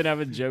don't even have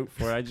a joke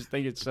for it. I just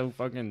think it's so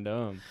fucking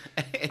dumb.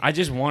 I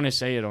just want to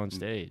say it on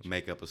stage.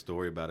 Make up a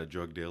story about a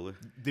drug dealer.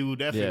 Dude,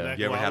 that's Yeah.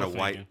 exactly You ever what I had a was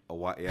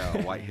white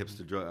thinking.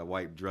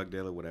 hipster drug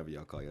dealer, whatever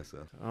y'all call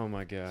yourself. Oh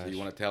my gosh. So you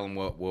want to tell them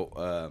what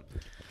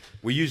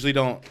we usually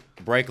don't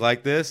break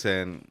like this,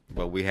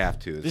 but we have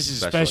to. It's This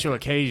is a special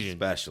occasion.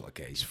 Special It's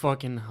occasion.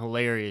 fucking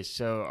hilarious.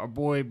 So our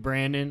boy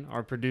Brandon,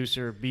 our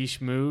producer, B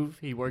Schmoove,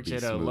 he works B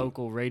at a Smooth.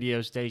 local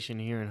radio station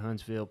here in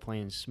Huntsville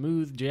playing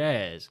smooth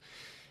jazz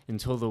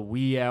until the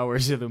wee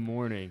hours of the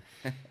morning.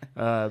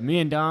 Me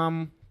and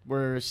Dom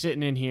were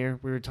sitting in here.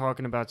 We were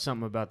talking about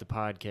something about the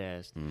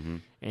podcast.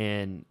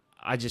 And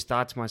I just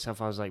thought to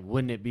myself, I was like,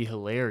 wouldn't it be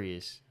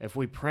hilarious if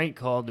we prank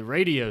called the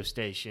radio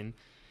station,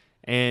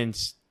 and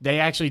they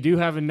actually do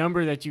have a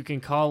number that you can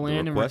call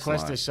in and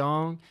request a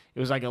song. It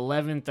was like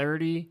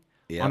 11:30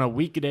 on a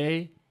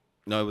weekday.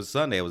 No, it was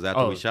Sunday. It was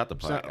after we shot the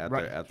pod,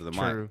 after the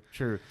mic.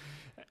 True.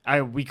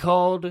 We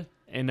called,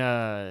 and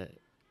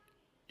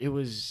it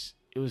was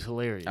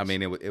hilarious. I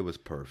mean, it was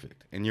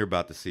perfect. And you're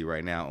about to see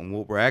right now. And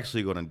what we're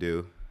actually going to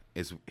do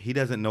is, he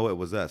doesn't know it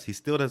was us. He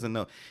still doesn't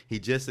know. He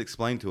just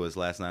explained to us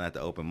last night at the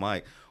open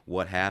mic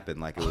what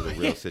happened, like it was a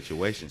real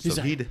situation. He's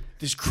So like,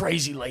 this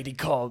crazy lady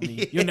called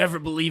me. You'll never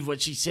believe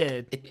what she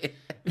said.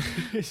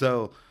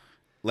 So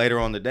later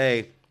on the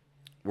day,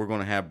 we're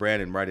going to have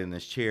Brandon right in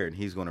this chair, and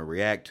he's going to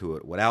react to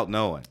it without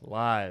knowing.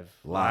 Live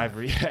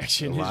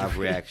reaction. Live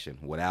reaction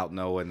without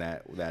knowing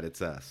that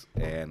it's us.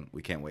 And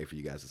we can't wait for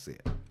you guys to see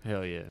it.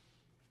 Hell yeah.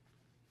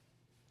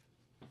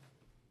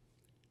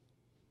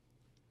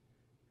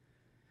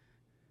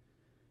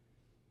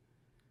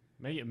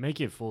 Make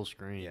it full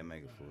screen. Yeah,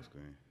 make it full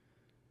screen.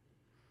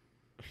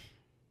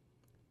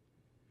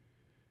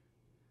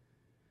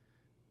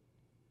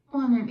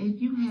 Wondering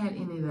if you had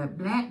any of that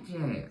black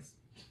jazz.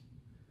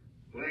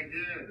 Black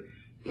jazz?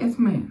 Yes,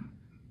 ma'am.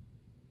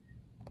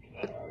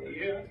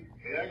 Yeah,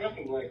 I got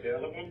some black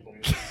jazz. I'm in for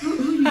you.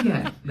 Who you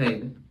got,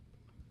 baby?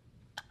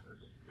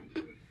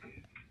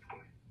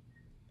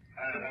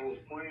 I was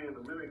playing a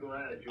minute ago.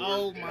 I had George.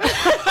 Oh my!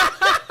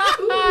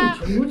 Ooh,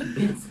 George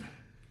Benson.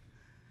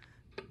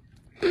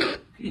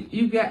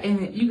 You got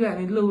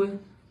any Louis?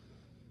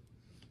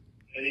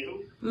 Any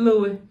who?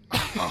 Louis.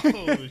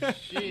 Oh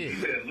shit! You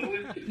said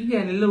Louis? You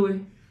got any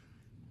Louis?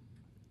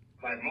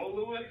 Like Mo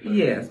Louis?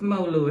 Yes,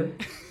 Mo Louis.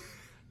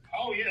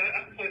 Oh yeah,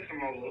 I can play some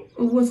Mo Louis.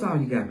 What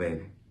song you got,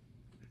 baby?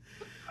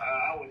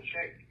 I would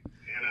check.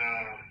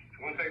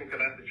 And one second, because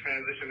I have to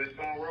transition this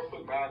song real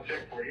quick, but I'll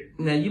check for you.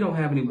 Now, you don't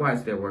have any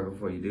whites there working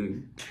for you, do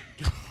you?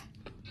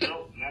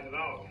 Nope, not at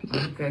all.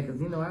 Okay,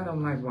 because, I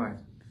don't like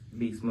whites.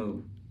 Be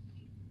smooth.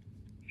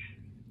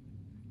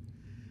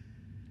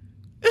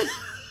 Okay,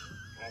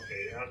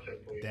 I'll check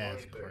for you.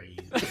 That's crazy.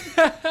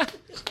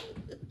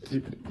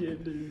 This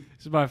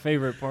is my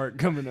favorite part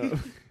coming up.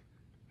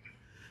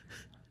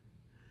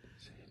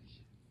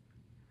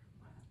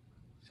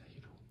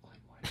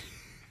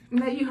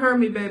 Now, you heard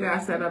me, baby. I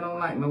said I don't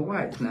like no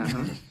whites now,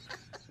 huh?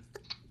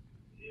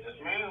 Yes,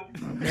 ma'am.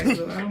 Okay,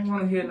 so I don't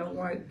want to hear no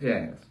white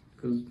jazz.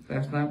 Because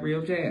that's not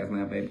real jazz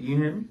now, baby. You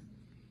hear me?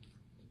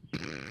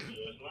 Yes, ma'am.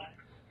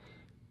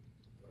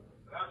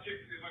 I'll check to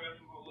see if I got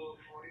some more Louis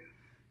for you.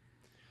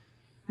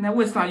 Now,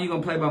 what song you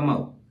going to play by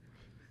Mo?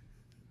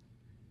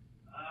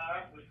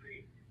 Let's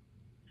see.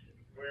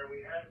 Where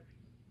we at?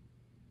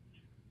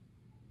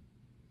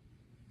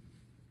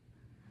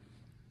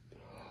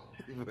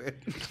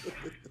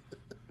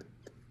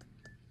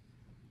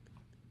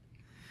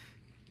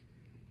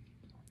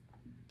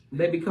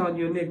 They be calling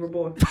you a nigger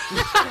boy?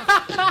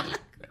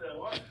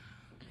 What?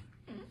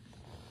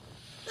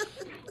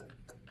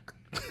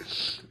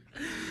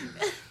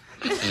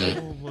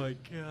 Oh my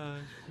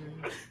gosh.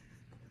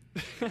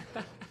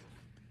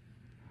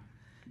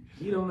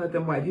 You don't let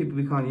them white people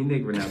be calling you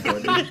nigger now,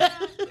 boy, do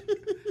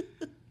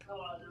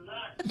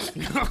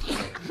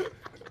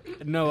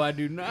you? No, I do not. No, I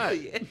do not.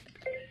 I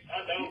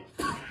don't.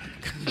 I'm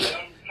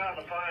trying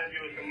to find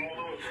you some more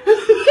Louis.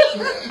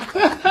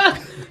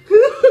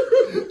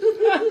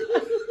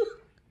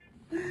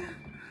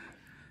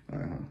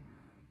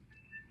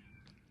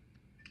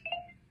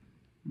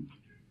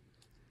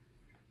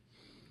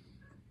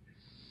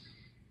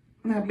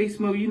 Now, be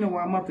smooth. You know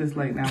why I'm up this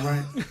late now,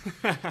 right?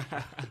 Why is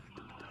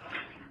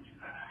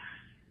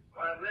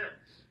that?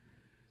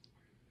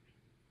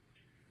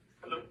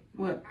 Hello?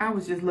 Well, I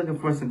was just looking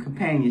for some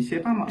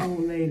companionship. I'm an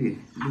old lady.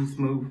 Be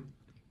smooth.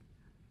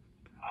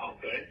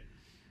 Okay.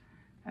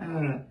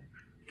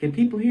 Can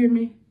people hear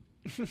me?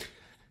 No.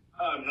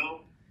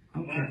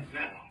 Okay. Not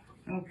now.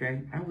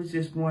 Okay. I was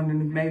just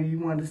wondering if maybe you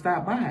wanted to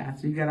stop by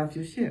after you got off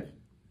your shift.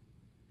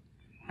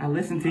 I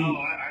listen to you.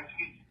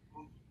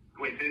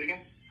 Wait, say it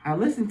again? I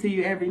listen to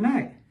you every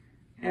night,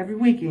 every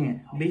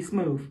weekend. Be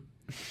smooth.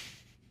 I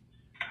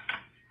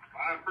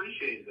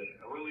appreciate that.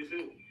 I really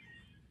do.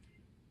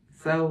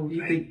 So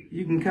you think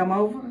you can come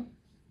over?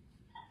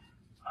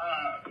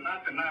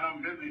 Not tonight.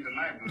 I'm busy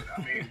tonight, but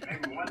I mean,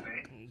 maybe one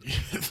day.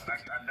 But I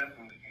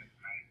definitely can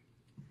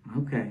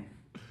tonight. Okay.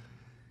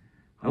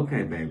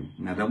 Okay, baby.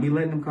 Now don't be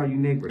letting them call you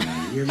nigger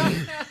now. You hear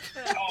me?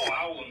 Oh,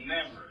 I will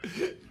never.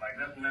 Like,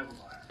 that's never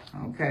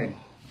mine. Okay.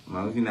 As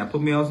long as you now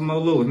put me on some more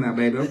Lewis now,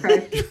 baby.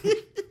 Okay.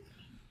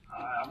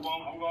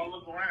 I'm gonna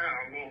look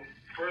around.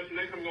 First,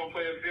 next I'm gonna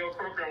play a field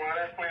croker. While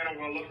that's playing, I'm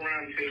gonna look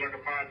around and see if I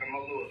can find some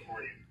more Lewis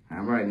for you.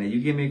 All right. Now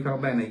you give me a call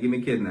back. Now give me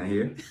a kiss now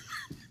here.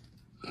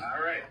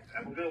 All right.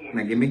 Have a good one.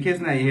 Now give me a kiss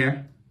now you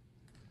hear.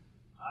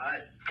 All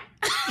right.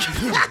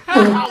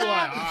 All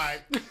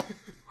right.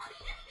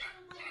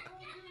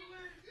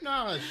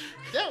 No,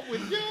 that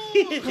was you.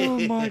 Oh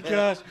my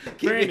gosh.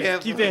 Brandon,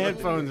 keep the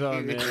headphones. headphones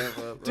on,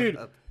 man. Dude,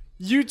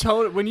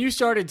 when you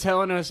started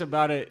telling us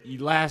about it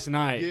last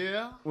night.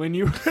 Yeah. When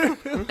you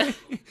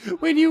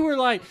were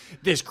like,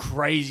 this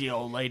crazy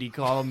old lady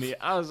called me,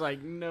 I was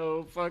like,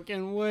 no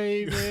fucking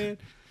way, man.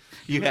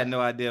 You had no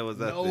idea it was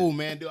us. No,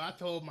 man, dude. I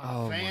told my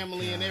Oh, my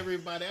family and God.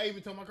 everybody. I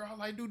even told my girl, I was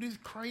like, dude, this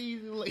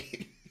crazy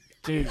lady.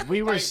 Dude,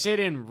 we were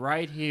sitting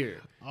right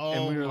here. Oh,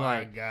 and we were my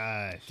like,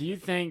 gosh. do you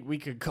think we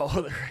could call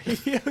the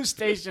radio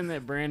station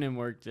that Brandon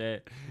worked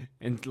at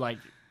and like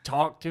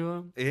talk to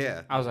him?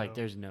 Yeah. I was like,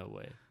 there's no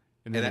way.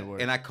 And then it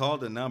worked. And I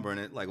called the number, and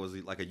it was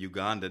like a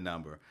Uganda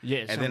number.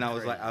 Yeah, and then I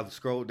was something like, I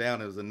scrolled down,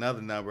 there was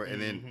another number,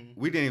 and then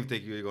we didn't even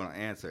think you were going to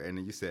answer. And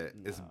then you said,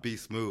 it's Be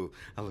Smooth.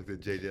 I looked at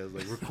JJ, I was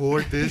like,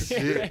 record this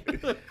shit.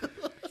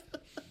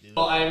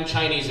 Well, I'm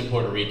Chinese and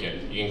Puerto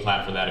Rican. You can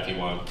clap for that if you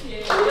want.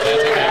 That's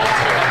okay.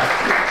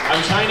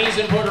 I'm Chinese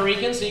and Puerto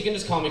Rican, so you can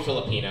just call me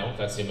Filipino if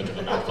that's too much of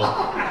a mouthful.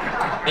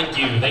 Thank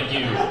you.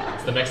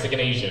 It's the Mexican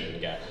Asian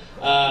guy.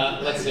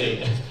 Let's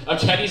see. I'm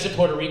Chinese and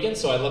Puerto Rican,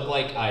 so I look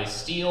like I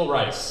steal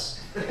rice.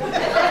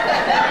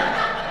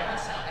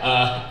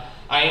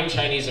 I am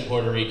Chinese and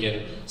Puerto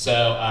Rican,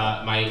 so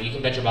you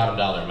can bet your bottom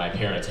dollar my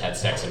parents had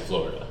sex in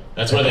Florida.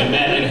 That's where they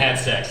met and had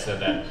sex at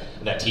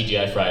that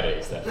TGI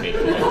Fridays, that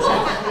fateful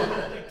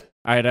night.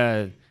 All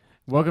right,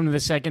 welcome to the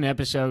second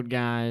episode,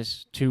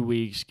 guys. 2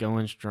 weeks,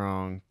 going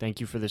strong. Thank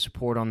you for the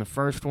support on the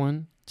first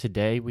one.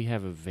 Today, we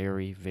have a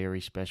very, very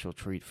special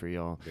treat for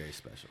y'all. Very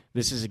special.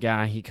 This is a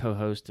guy, he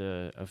co-hosts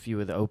a few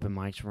of the open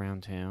mics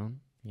around town.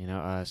 You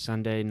know,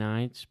 Sunday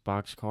nights,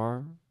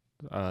 Boxcar,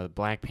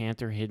 Black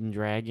Panther, Hidden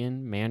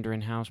Dragon,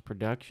 Mandarin House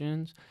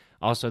Productions.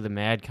 Also, the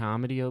Mad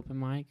Comedy open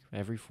mic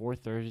every fourth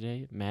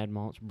Thursday at Mad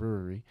Malt's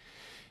Brewery.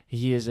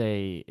 He is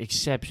a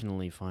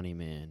exceptionally funny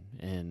man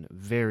and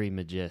very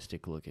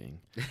majestic looking.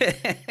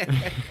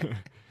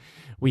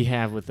 We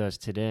have with us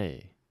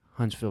today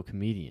Huntsville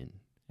comedian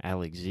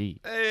Alex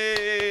Z.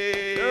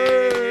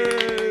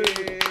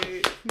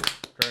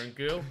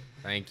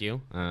 Thank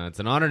you. It's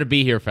an honor to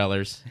be here,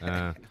 fellers.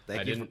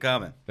 Thank you for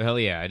coming. Hell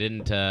yeah, I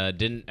didn't.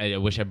 I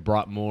wish I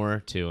brought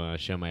more to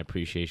show my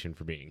appreciation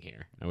for being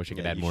here. I wish I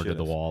could add you more to the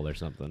should've. wall or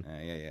something.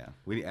 Yeah.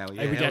 We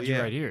got you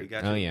right here. We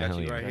got Oh, you, yeah, got hell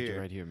you yeah. right Got here. you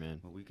right here, man.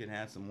 But we can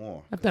have some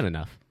more. I've done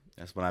enough.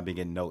 That's when I be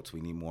getting notes.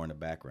 We need more in the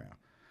background.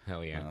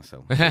 Hell yeah.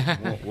 So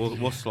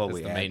we'll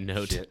slowly That's the main add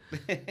note. shit.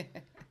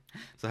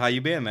 So how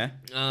you been, man?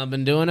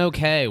 Been doing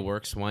okay.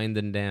 Work's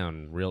winding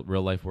down. Real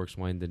life work's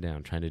winding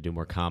down. Trying to do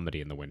more comedy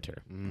in the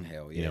winter.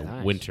 Hell You yeah. know,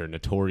 Nice. winter,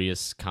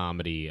 notorious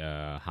comedy,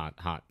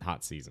 hot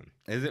season.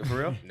 Is it for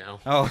real? No.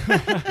 Oh,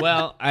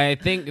 Well, I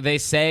think they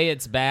say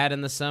it's bad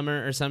in the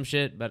summer or some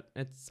shit, but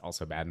it's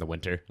also bad in the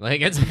winter. Like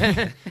it's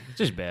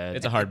Just bad.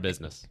 it's a hard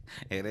business.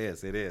 it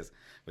is.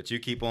 But you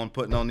keep on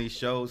putting on these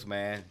shows,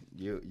 man.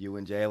 You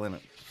and Jalen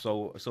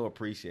so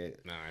appreciate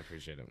it. No, I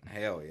appreciate it.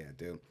 Hell yeah,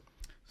 dude.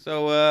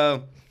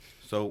 So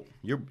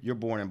you're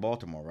born in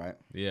Baltimore, right?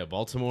 Yeah,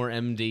 Baltimore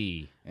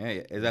MD. Yeah.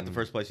 Is that the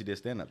first place you did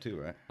stand up too,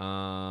 right?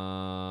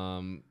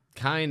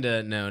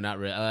 Kinda. No, not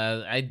really.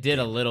 I did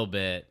a little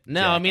bit. No,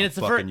 Jack, I mean I'm it's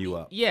the fucking first. you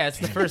up. Yeah, it's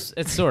the first.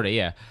 It's sort of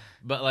yeah,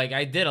 but like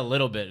I did a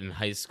little bit in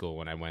high school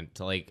when I went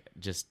to like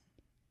just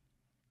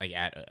like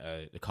at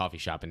a coffee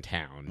shop in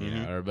town, you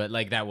know. Or but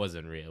like that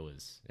wasn't real.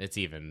 It's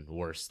even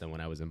worse than when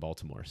I was in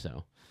Baltimore.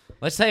 So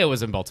let's say it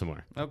was in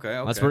Baltimore. Okay.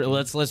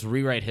 Let's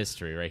rewrite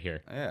history right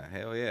here. Yeah.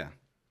 Hell yeah.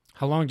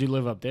 How long did you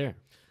live up there?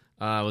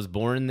 I was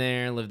born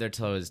there, lived there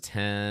till I was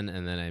 10,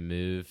 and then I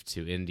moved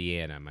to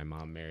Indiana. My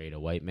mom married a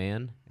white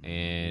man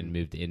and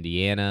moved to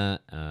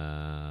Indiana,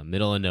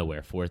 middle of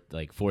nowhere,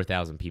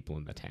 4,000 people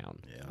in the town.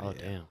 Yeah. Oh,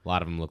 damn. A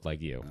lot of them look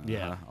like you.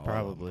 Yeah,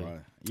 probably.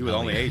 Right. You were the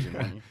only Asian,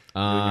 weren't you? You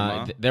and your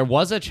mom? There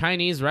was a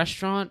Chinese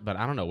restaurant, but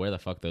I don't know where the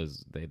fuck they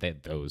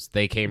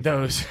came from.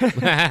 Those.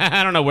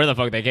 I don't know where the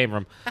fuck they came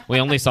from. We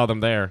only saw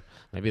them there.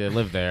 Maybe they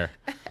lived there.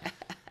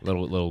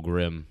 Little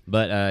grim,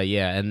 but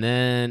yeah. And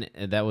then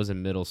that was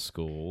in middle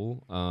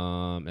school,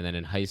 and then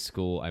in high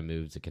school I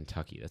moved to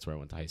Kentucky. That's where I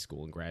went to high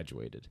school and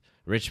graduated.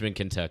 Richmond,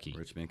 Kentucky.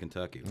 Richmond,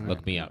 Kentucky.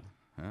 Look me up.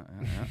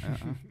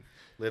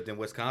 Lived in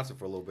Wisconsin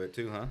for a little bit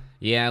too, huh?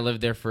 Yeah, I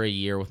lived there for a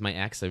year with my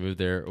ex. I moved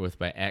there with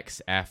my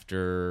ex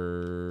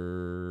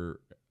after.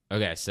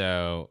 Okay,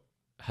 so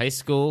high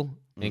school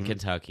in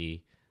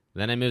Kentucky.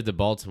 Then I moved to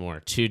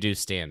Baltimore to do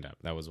stand up.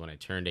 That was when I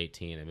turned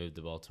 18. I moved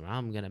to Baltimore.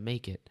 I'm gonna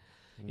make it.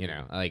 You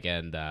know, like,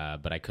 and,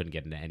 but I couldn't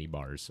get into any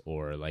bars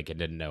or, like, I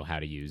didn't know how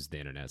to use the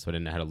internet, so I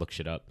didn't know how to look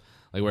shit up,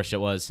 like, where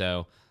shit was,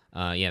 so,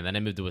 yeah, then I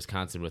moved to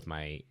Wisconsin with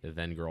my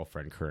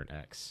then-girlfriend, current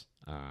ex,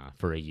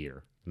 for a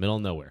year, middle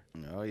of nowhere.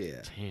 Oh,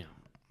 yeah. Damn.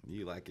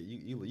 You like it.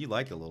 You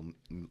like the little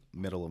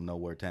middle of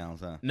nowhere towns,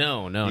 huh?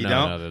 No, You they're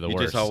don't? the You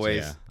worst. just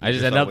always- yeah. you I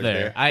just just end up always there.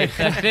 there. I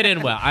fit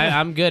in well.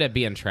 I'm good at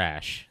being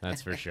trash,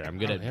 that's for sure. I'm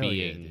good at hell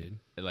yeah, being,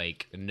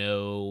 like,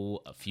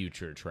 no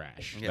future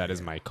trash. Yeah, that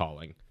is yeah. my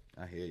calling.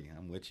 I hear you.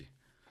 I'm with you.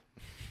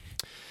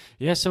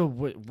 Yeah, so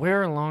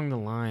where along the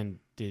line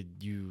did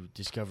you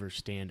discover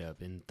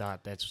stand-up and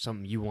thought that's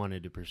something you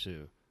wanted to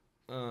pursue?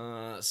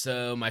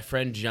 So my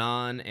friend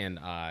John and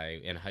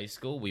I in high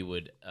school, we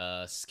would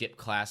skip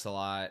class a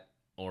lot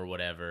or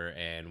whatever,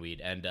 and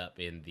we'd end up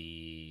in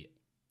the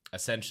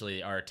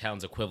essentially our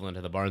town's equivalent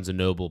to the Barnes and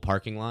Noble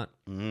parking lot.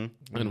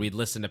 Mm-hmm. And we'd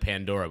listen to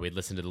Pandora. We'd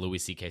listen to the Louis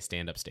C.K.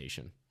 stand-up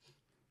station.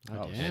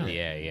 Oh, And damn.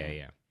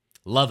 yeah.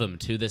 Love him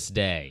to this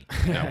day.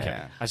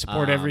 Okay. I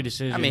support every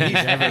decision. I mean, he's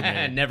ever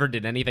made. Never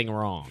did anything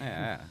wrong.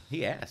 Yeah,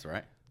 he asked,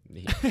 right?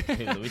 Louis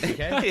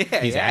C.K.? Yeah,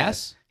 He's he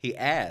ass? He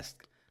asked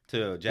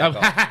to jack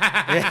off.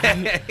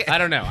 I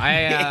don't know.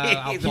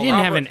 I'll He pull didn't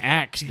up- have an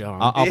axe, Dom.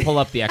 I'll pull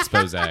up the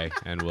expose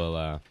and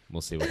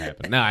we'll see what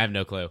happened. No, I have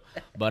no clue.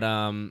 But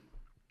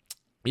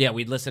yeah,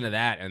 we'd listen to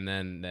that, and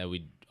then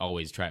we'd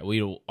always try to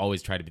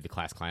be the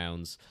class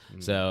clowns.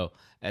 So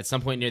at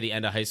some point near the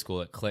end of high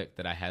school, it clicked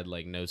that I had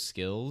like no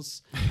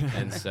skills,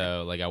 and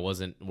so like I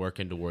wasn't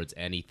working towards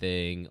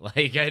anything.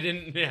 Like I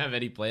didn't have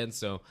any plans.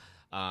 So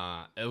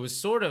it was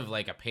sort of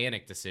like a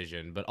panic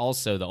decision, but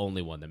also the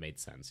only one that made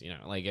sense. You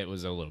know, like it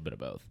was a little bit of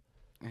both.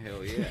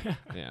 Hell yeah.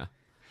 Yeah.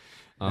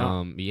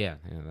 Yeah,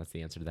 that's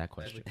the answer to that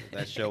question.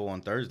 That show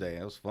on Thursday,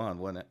 it was fun,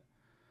 wasn't it?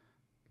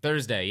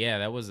 Thursday, yeah,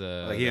 that was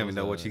a. Like, he didn't even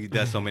know what he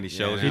does so many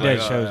shows. he He's does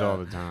like, shows all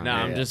the time. No,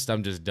 Yeah.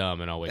 I'm just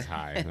dumb and always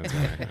high. That's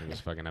why I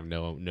just fucking have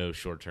no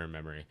short term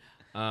memory.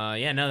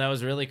 Yeah, no, that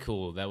was really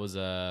cool. That was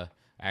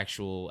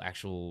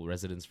actual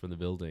residents from the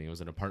building. It was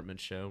an apartment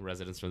show.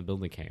 Residents from the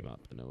building came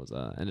up, and it was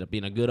ended up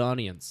being a good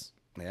audience.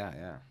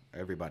 Yeah.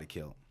 Everybody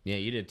killed. Yeah,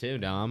 you did too,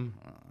 Dom.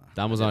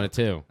 Dom was on it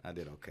too. I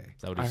did okay.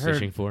 Is that what I he's heard-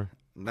 fishing for?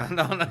 No.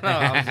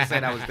 I was just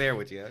saying I was there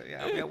with you.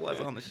 Yeah, I mean, I was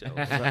on the show.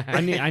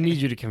 I need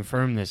you to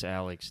confirm this,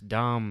 Alex.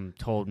 Dom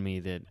told me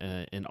that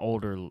an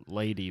older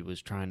lady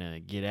was trying to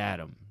get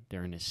at him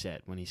during his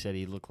set when he said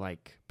he looked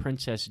like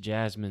Princess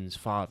Jasmine's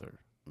father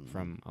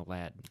from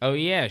Aladdin. Oh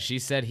yeah, she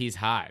said he's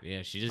hot.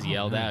 Yeah, she just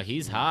yelled out,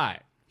 "He's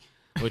hot,"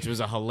 which was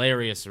a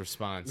hilarious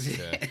response.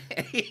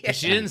 To,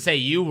 She didn't say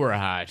you were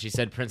hot. She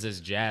said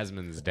Princess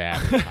Jasmine's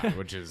dad was hot,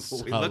 which is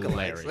We look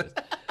alike. hilarious.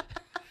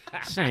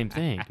 Same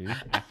thing, dude.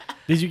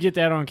 Did you get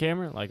that on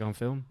camera, like on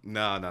film?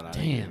 No.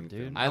 Damn,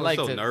 dude. I was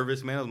liked so it.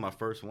 nervous, man. It was my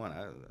first one.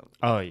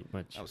 Oh,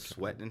 but I was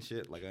sweating and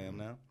shit like I am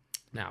now.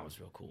 No, it was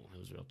real cool. It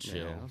was real Yeah,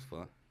 chill. it was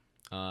fun.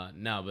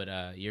 No,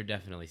 but you're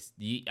definitely.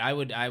 I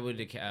would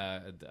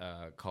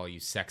call you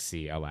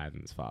sexy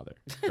Aladdin's father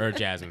or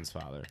Jasmine's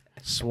father.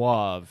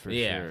 suave for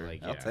Yeah, sure.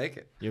 like I'll take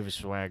it. You have a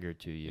swagger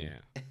to you.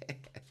 Yeah.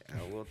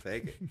 I will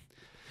take it.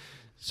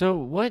 So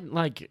what,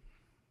 like,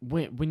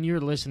 when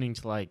you're listening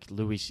to like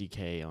Louis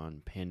C.K.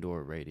 on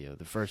Pandora Radio,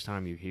 the first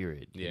time you hear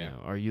it, you Yeah. know,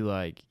 are you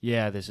like,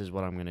 yeah, this is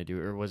what I'm gonna do,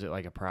 or was it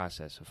like a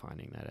process of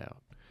finding that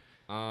out?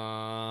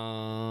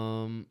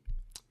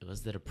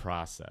 Was it a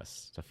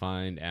process to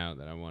find out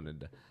that I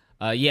wanted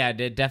to? Yeah,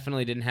 it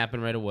definitely didn't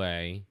happen right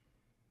away.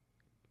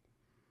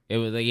 It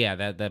was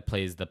that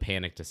plays the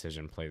panic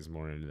decision plays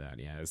more into that.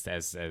 Yeah, as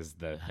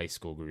the high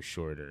school grew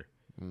shorter,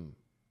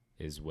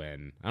 is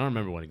when I don't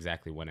remember when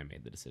I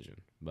made the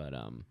decision, but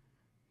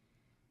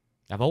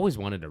I've always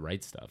wanted to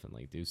write stuff and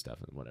like do stuff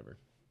and whatever,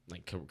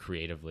 like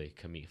creatively,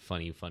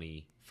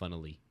 funnily.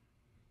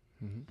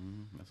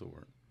 That's a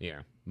word.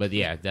 Yeah, but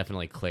yeah, it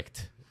definitely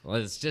clicked.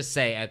 Let's just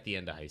say at the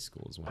end of high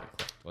school is when it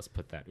clicked. Let's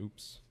put that.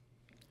 Oops.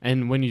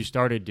 And when you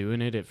started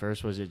doing it at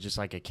first, was it just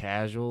like a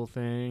casual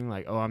thing,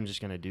 like, oh, I'm just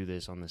gonna do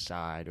this on the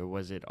side, or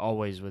was it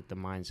always with the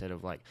mindset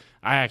of like,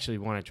 I actually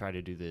want to try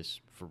to do this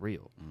for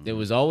real? It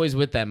was always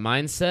with that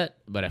mindset,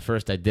 but at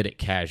first I did it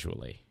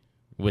casually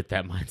with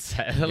that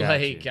mindset.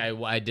 Like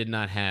I did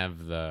not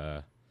have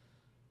the.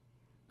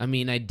 I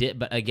mean, I did,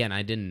 but again,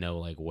 I didn't know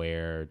like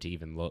where to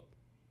even look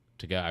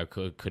to go. I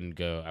couldn't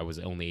go. I was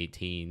only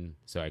 18,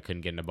 so I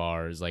couldn't get into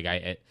bars. Like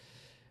I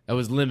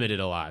was limited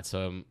a lot.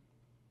 So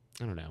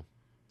I don't know.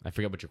 I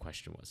forget what your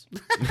question was.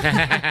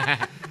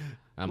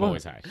 I'm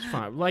always high. It's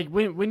fine. Like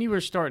when you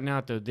were starting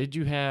out though, did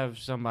you have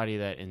somebody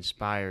that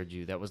inspired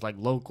you, that was like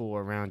local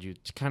around you,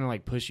 to kind of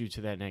like push you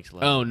to that next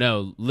level? Oh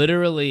no,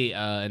 literally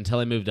until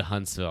I moved to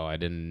Huntsville, I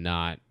did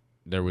not.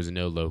 There was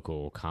no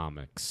local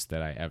comics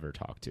that I ever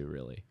talked to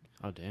really.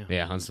 Oh damn.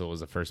 Yeah, Huntsville was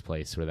the first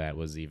place where that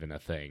was even a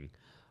thing.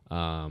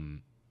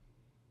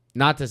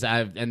 Not to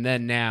say, and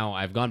then now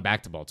I've gone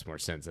back to Baltimore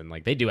since, and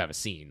like they do have a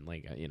scene.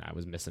 Like I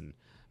was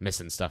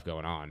missing stuff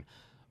going on,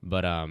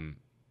 but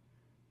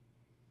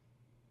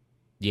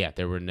yeah,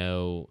 there were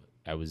no.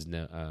 It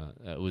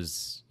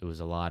was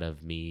a lot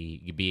of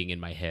me being in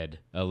my head,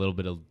 a little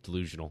bit of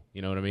delusional.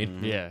 You know what I mean?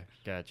 Mm-hmm. Yeah,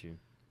 got you.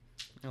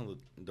 You know,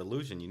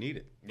 delusion, you need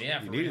it. Yeah,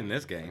 you for need it real. in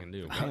this game.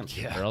 Do.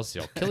 Damn. Or else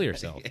you'll kill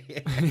yourself.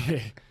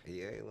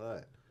 Yeah,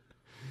 what?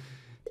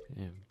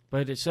 Yeah.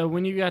 But so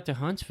when you got to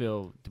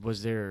Huntsville,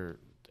 was there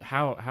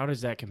how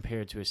does that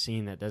compare to a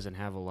scene that doesn't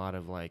have a lot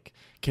of like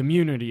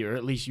community, or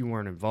at least you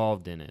weren't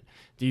involved in it?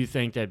 Do you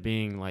think that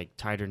being like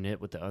tighter knit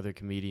with the other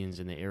comedians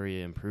in the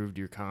area improved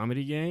your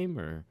comedy game,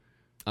 or?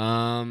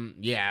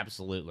 Yeah,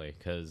 absolutely,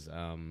 because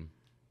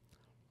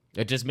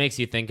it just makes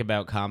you think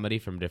about comedy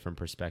from different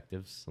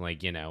perspectives.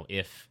 Like,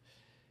 if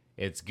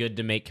it's good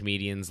to make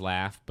comedians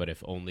laugh, but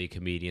if only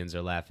comedians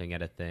are laughing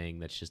at a thing,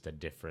 that's just a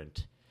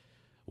different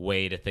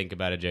way to think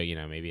about a joke.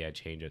 Maybe I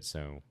change it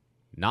so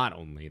not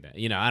only that.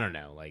 I don't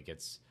know. Like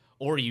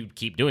or you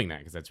keep doing that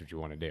because that's what you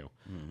want to do.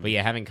 Mm-hmm. But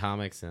yeah, having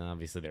comics and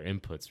obviously their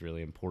input's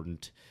really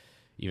important.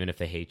 even if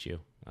they hate you.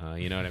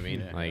 You know what I mean?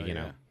 Yeah, like, hell you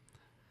know.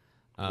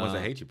 The ones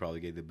that hate you probably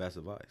gave the best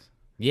advice.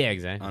 Yeah,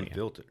 exactly.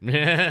 Unfiltered.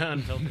 Yeah.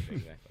 Unfiltered,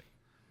 exactly.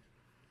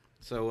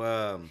 So,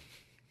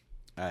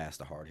 I asked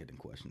the hard-hitting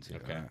questions here.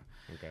 Okay. All right.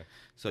 Okay.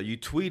 So you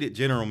tweeted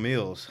General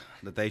Mills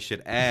that they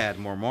should add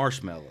more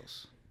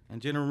marshmallows,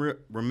 and General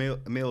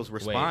Mills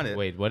responded,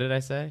 Wait, what did I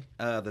say?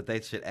 that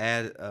they should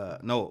add,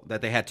 that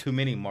they had too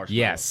many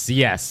marshmallows.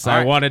 Yes. All I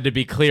right. wanted to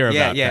be clear about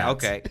that. Yeah,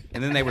 okay.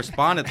 And then they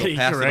responded, they'll He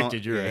pass it on.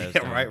 corrected your ass,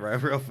 Yeah, Tom. right,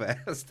 real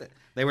fast.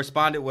 They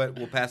responded,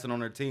 we'll pass it on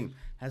their team.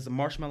 Has the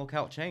marshmallow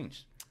count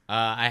changed?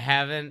 I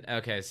haven't.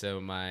 Okay,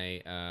 so my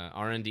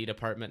R&D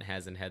department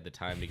hasn't had the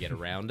time to get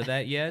around to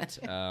that yet.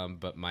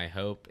 But my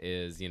hope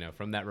is,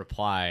 from that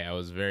reply, I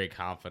was very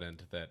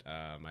confident that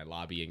my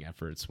lobbying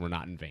efforts were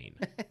not in vain.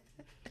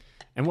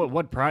 And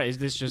what price is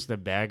this? Just a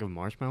bag of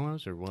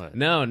marshmallows or what?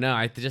 No,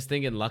 I just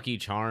think in Lucky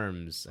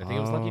Charms. I think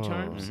it was Lucky Oh.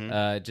 Charms.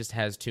 It just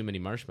has too many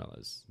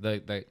marshmallows.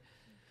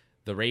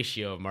 The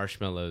ratio of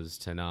marshmallows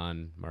to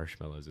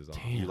non-marshmallows is off.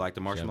 You like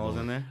the marshmallows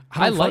in there?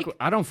 I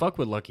don't fuck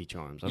with Lucky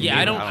Charms. Yeah,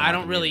 I don't like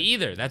them really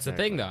either. either. That's the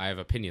thing, though. I have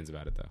opinions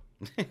about it,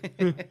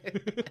 though.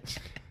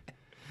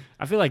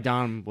 I feel like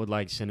Don would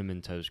like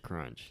Cinnamon Toast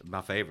Crunch.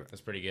 My favorite.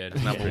 That's pretty good.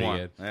 Number Pretty one.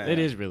 good. Yeah. It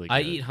is really good.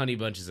 I eat Honey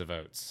Bunches of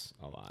Oats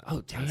a lot.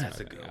 Oh, damn.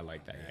 That's a good I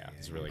like that. Yeah,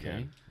 it's really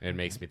Okay. good. It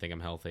makes me think I'm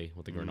healthy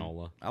with the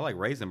granola. I like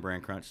Raisin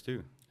Bran Crunch,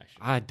 too.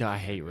 I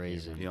hate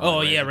raisins. You don't Oh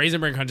like yeah, Raisin? Raisin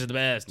Bran Crunch is the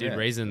best, dude. Yeah,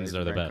 Raisins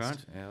are the Bran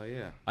best. Crunch? Hell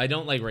yeah. I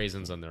don't like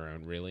raisins on their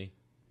own, really.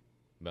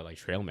 But like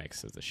Trail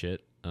Mix is the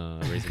shit.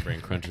 Raisin Bran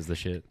Crunch is the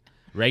shit.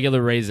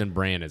 Regular Raisin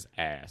Bran is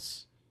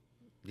ass.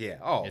 Yeah.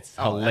 It's that's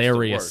the worst.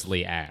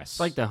 hilariously ass. It's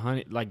like the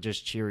honey, like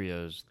just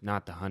Cheerios,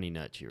 not the Honey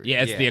Nut Cheerios.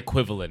 Yeah, it's the Yeah.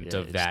 equivalent Yeah,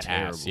 of it's that ass.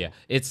 terrible. Yeah,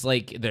 it's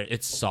like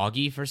it's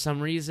soggy for some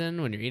reason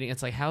when you're eating.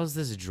 It's like, how's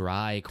this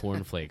dry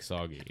cornflake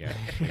soggy? Yeah,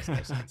 it makes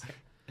no sense.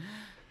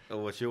 Oh,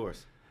 what's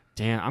yours?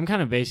 Damn, I'm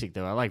kind of basic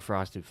though. I like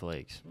Frosted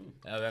Flakes.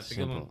 Oh, that's a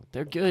good Simple. one.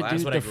 They're good, Well,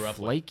 that's dude. what The I grew up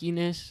with.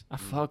 flakiness, I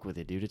fuck with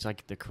it, dude. It's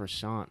like the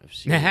croissant of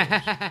cereals.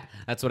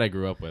 That's what I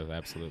grew up with.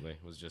 Absolutely,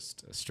 was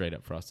just straight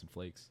up Frosted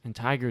Flakes. And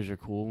tigers are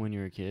cool when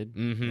you're a kid.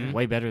 Mm-hmm.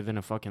 Way better than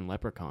a fucking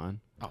leprechaun.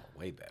 Oh,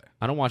 way better.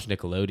 I don't watch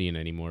Nickelodeon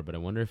anymore, but I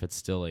wonder if it's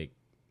still like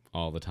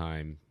all the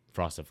time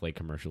Frosted Flake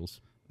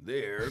commercials.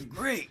 They're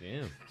great.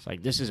 Yeah. It's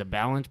like, this is a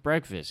balanced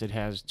breakfast. It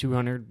has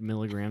 200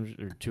 milligrams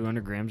or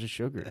 200 grams of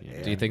sugar. in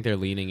it. Do you think they're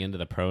leaning into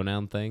the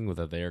pronoun thing with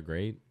a "they're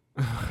great"?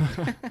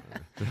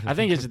 I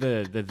think it's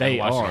the they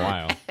I watched are. a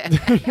while.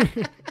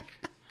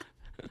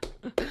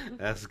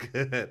 That's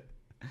good.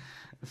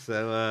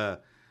 So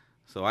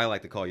I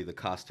like to call you the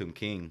costume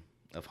king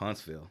of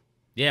Huntsville.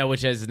 Yeah,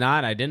 which is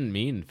not. I didn't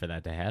mean for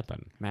that to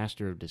happen.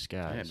 Master of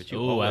disguise. Yeah, but you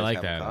Ooh, I always like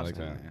have a that. I like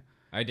costume, that.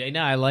 man.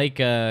 I like.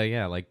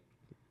 Yeah, like.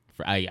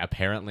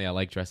 Apparently I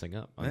like dressing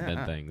up on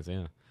Yeah. things.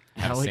 Yeah.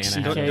 Have a Alex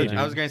Santa CK, hat with dude. me.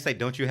 I was gonna say,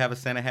 don't you have a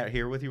Santa hat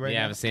here with you right Yeah,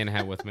 I now? have a Santa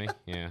hat with me.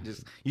 Yeah.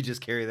 You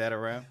just carry that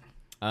around.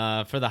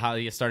 For the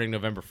holiday, starting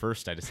November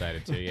 1st, I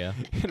decided to. Yeah.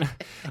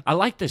 I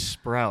like the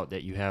sprout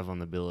that you have on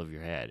the bill of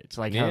your hat. It's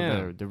like Yeah.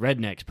 how the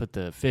rednecks put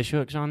the fish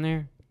hooks on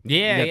there. Yeah,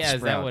 You got the yeah. Is that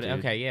sprout, what? dude.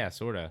 Okay, yeah,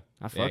 sort of.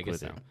 I fuck guess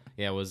with it.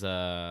 Yeah, it was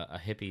a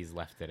hippies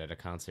left it at a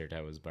concert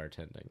I was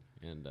bartending,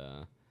 and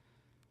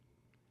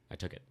I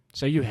took it.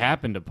 So you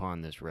happened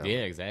upon this relic. Yeah,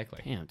 exactly.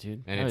 Damn,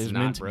 dude. And That it's was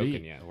not meant to broken be.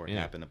 yet. Or it Yeah.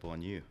 happened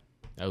upon you.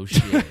 Oh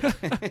shit. Dang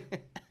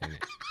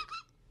it.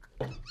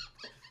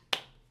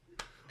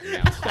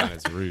 Now it's on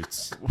its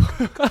roots.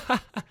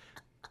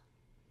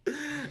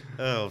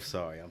 Oh,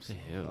 sorry. I'm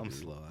hell, I'm dude?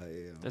 slow. I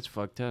am. That's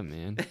fucked up,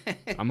 man.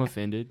 I'm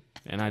offended,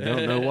 and I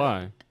don't know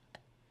why.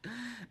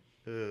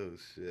 Oh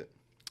shit.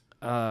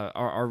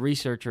 Our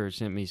researcher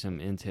sent me some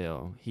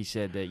intel. He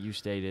said that you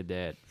stated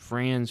that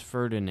Franz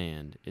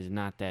Ferdinand is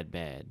not that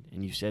bad,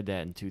 and you said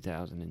that in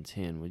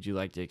 2010. Would you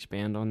like to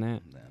expand on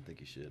that? Nah, I think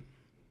you should.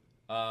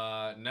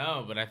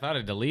 No, but I thought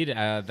I deleted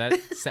that.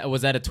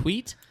 Was that a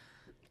tweet?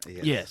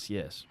 Yes.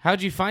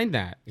 How'd you find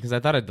that? Because I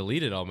thought I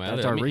deleted all my That's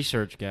other. our I mean,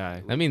 research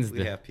guy. that means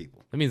We have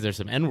people. That means there's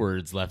some N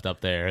words left up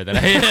there that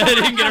I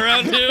didn't get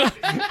around to.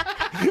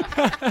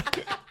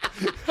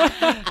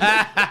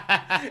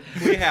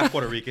 We have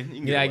Puerto Rican. You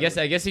can get Yeah, away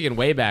I guess you can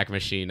Wayback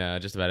Machine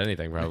just about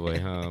anything probably.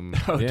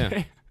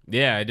 Okay.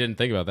 Yeah, I didn't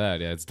think about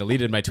that. Yeah, it's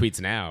deleted my tweets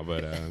now,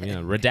 but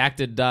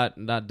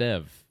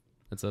redacted.dev.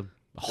 That's a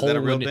hole. that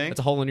a real thing? That's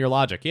a hole in your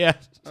logic. Yeah.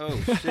 Oh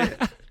shit.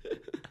 I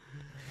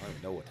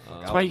don't know what. the fuck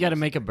That's I why you was got to gonna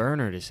make a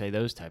burner to say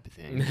those type of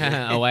things.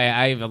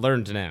 I've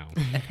learned now.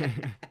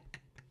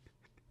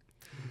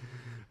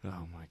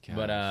 Oh my god.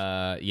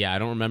 But yeah, I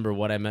don't remember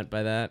what I meant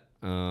by that.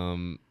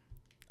 I'm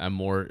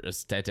more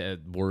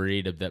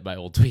worried that my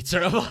old tweets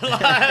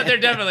are they're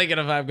definitely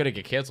I'm gonna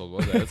get canceled.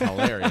 Well, that's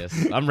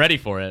hilarious. I'm ready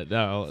for it.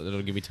 No,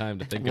 it'll give me time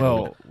to think.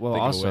 Well, think of a way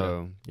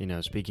also,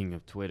 speaking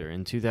of Twitter,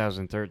 in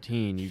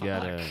 2013, you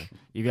got a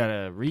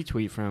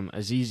retweet from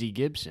Azizi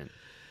Gibson.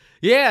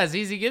 yeah,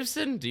 ZZ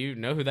Gibson. Do you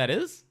know who that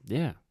is?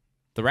 Yeah.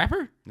 The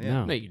rapper?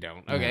 No. No, you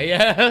don't. Okay,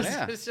 yeah.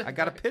 Yeah, I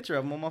got a picture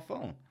of him on my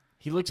phone.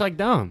 He looks like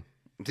Dom.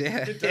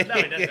 Yeah. No,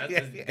 he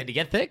doesn't. Did he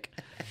get thick?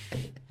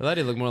 I thought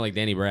he looked more like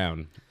Danny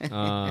Brown.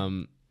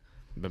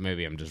 but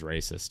maybe I'm just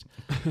racist.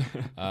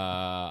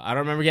 I don't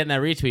remember getting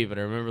that retweet, but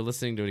I remember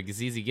listening to a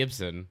ZZ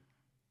Gibson.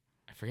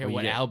 I forget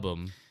what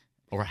album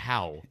or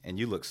how. And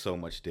you look so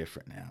much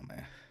different now,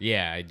 man.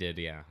 Yeah, I did.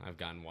 Yeah, I've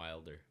gotten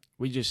wilder.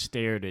 We just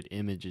stared at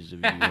images of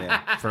you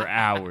for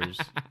hours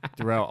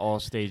throughout all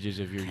stages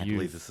of your I can't youth.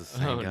 believe this is the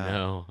same guy.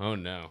 Oh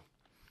no.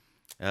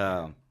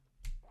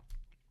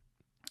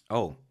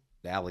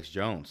 Alex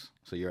Jones.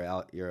 So you're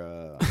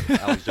a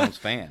Alex Jones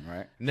fan,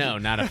 right? No,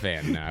 not a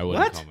fan. No, I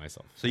wouldn't call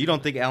myself. So you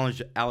don't think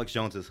Alex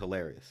Jones is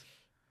hilarious?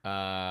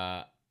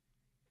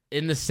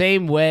 In the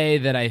same way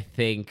that I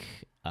think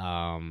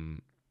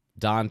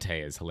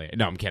Dante is hilarious.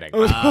 No, I'm kidding.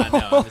 No, in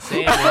the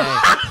same way.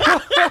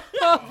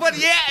 But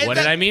yeah, What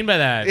did I mean by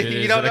that? Is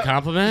it a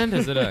compliment?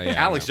 Is it a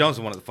Alex Jones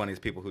is one of the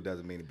funniest people who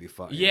doesn't mean to be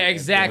funny. Yeah,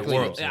 exactly.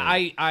 In the world.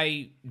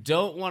 I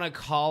don't want to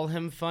call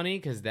him funny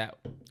because that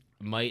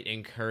might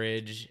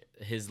encourage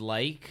his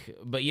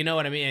but you know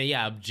what I mean?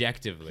 Yeah,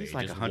 objectively, he's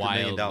like just $100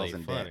 million wildly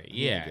in funny. debt.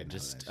 Yeah,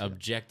 just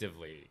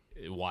objectively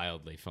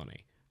wildly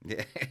funny.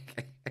 Yeah.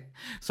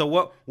 So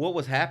what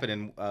was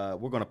happening? We're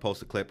going to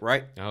post a clip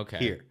right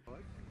here.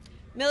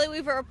 Millie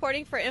Weaver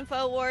reporting for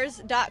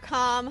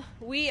Infowars.com.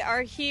 We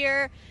are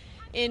here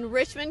in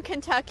Richmond,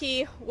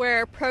 Kentucky,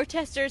 where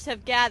protesters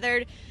have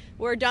gathered,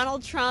 where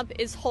Donald Trump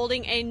is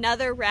holding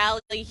another rally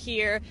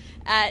here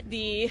at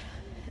the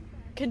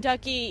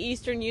Kentucky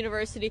Eastern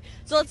University.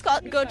 So let's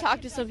go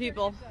talk to some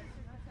people.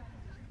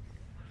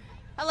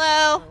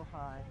 Hello.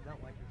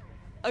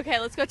 Okay,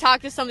 let's go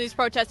talk to some of these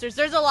protesters.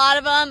 There's a lot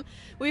of them.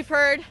 We've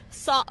heard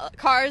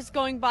cars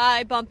going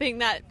by bumping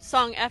that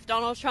song F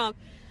Donald Trump.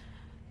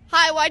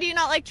 Hi, why do you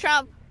not like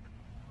Trump?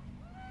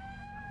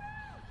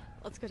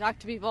 Let's go talk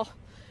to people.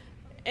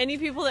 Any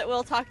people that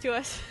will talk to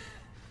us.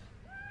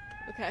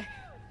 Okay.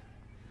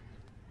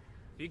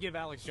 If you give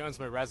Alex Jones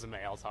my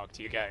resume, I'll talk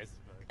to you guys.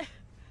 But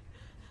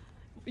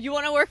You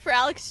want to work for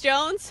Alex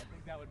Jones? I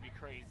think that would be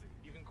crazy.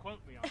 You can quote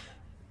me on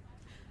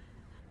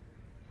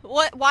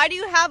that. Why do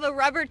you have a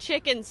rubber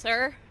chicken,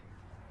 sir?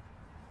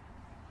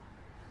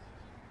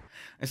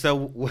 And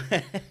so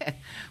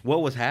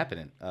what was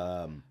happening?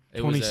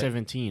 It was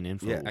 2017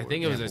 info. Yeah, I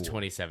think it was in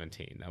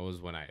 2017. That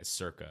was when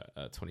circa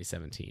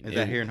 2017. Is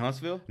that here in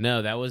Huntsville?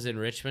 No, that was in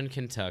Richmond,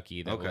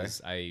 Kentucky. Okay.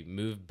 I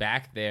moved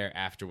back there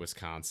after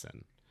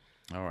Wisconsin.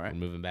 All right. We're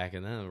moving back,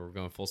 and then we're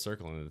going full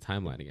circle into the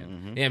timeline again.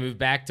 Mm-hmm. Yeah, I moved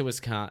back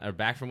to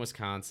back from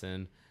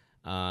Wisconsin,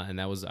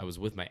 and I was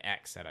with my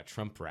ex at a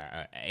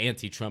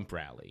anti-Trump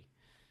rally,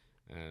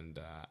 and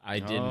I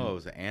didn't. Oh, it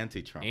was an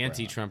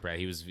anti-Trump rally.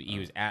 He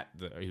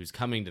was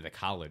coming to the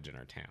college in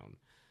our town,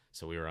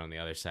 so we were on the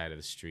other side of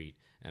the street,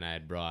 and I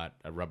had brought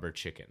a rubber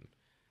chicken,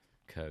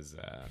 cause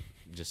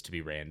just to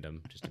be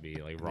random, just to be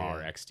like raw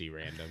or XD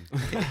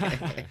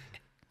random.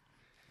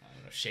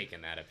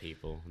 Shaking that at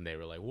people, and they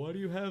were like, "Why do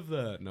you have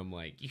that?" And I'm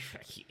like, "You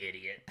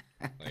idiot!"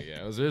 Like,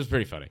 yeah, it was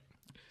pretty funny.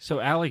 So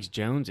Alex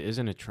Jones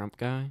isn't a Trump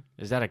guy?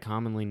 Is that a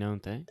commonly known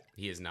thing?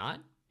 He is not.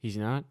 He's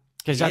not?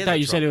 Because He I is thought a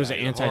you said Trump it was guy. an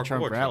He's a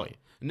anti-Trump hardcore rally.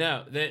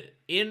 No,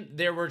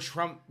 there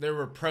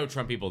were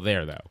pro-Trump people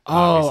there though.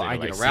 Oh, obviously, I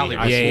like, get see rally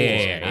him. was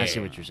Yeah, I see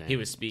what you're saying. He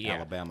was speaking.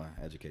 Alabama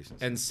education.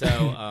 And so,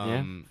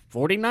 Yeah.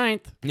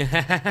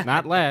 49th,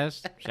 not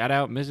last. Shout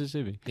out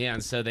Mississippi. yeah,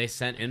 and so they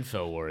sent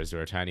Infowars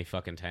to a tiny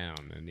fucking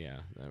town, and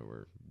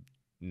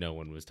no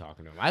one was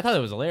talking to him. I thought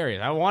it was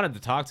hilarious. I wanted to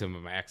talk to him,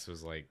 but my ex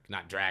was like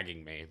not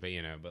dragging me, but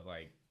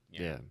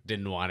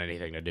didn't want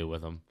anything to do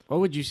with him. What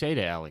would you say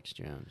to Alex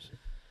Jones?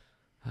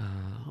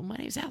 My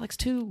name's Alex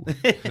too. All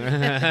right,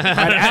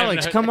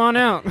 Alex, come on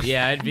out.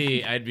 Yeah, I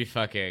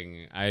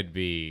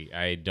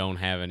don't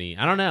have any.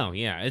 I don't know.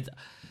 Yeah,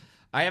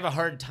 I have a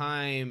hard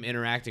time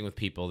interacting with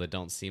people that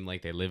don't seem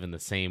like they live in the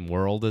same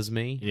world as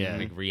me. Yeah,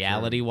 like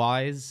reality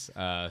wise.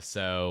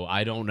 So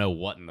I don't know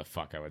what in the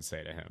fuck I would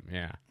say to him.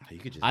 Yeah,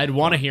 I'd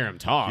want to hear him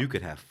talk. You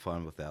could have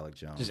fun with Alex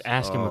Jones. Just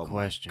ask him a my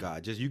question.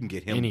 God, you can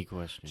get him Any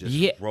question.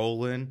 Just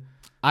rolling.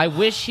 I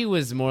wish he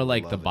was more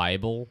like the it.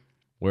 Bible,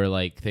 where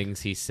like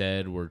things he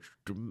said were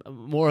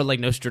more like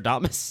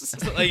Nostradamus.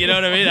 Like, you know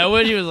what I mean? I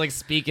wish he was like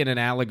speaking an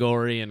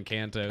allegory and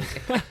cantos.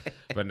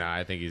 But no,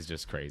 I think he's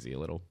just crazy a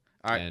little.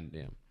 All right. And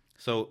yeah.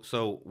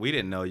 So we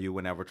didn't know you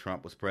whenever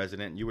Trump was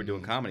president. You were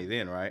doing comedy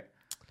then, right?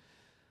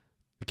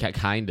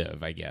 Kind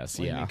of, I guess.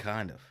 What do you Yeah. mean,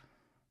 kind of.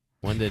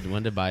 When did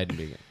Biden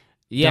begin?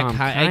 Yeah,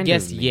 Dom, I kind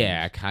guess. of means-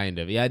 Yeah, kind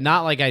of. Yeah,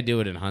 not like I do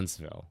it in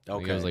Huntsville.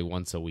 Like, Okay. it was like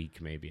once a week,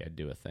 maybe I'd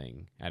do a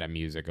thing at a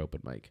music open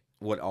mic.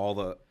 Would all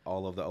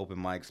of the open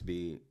mics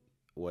be?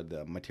 Would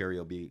the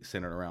material be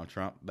centered around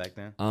Trump back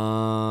then?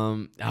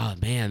 Oh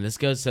man, this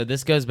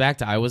goes back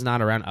to I was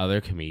not around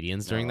other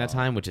comedians during that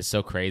time, which is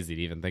so crazy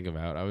to even think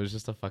about. I was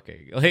just a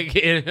fucking like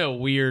in a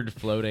weird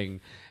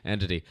floating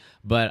entity.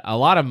 But a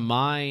lot of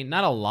mine,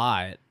 not a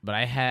lot, but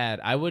I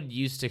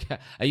used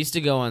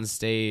to go on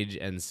stage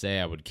and say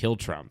I would kill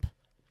Trump.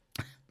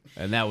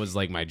 And that was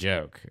like my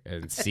joke,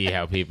 and see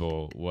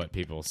what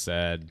people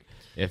said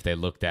if they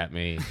looked at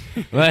me.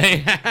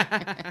 Like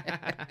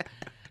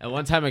And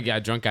one time I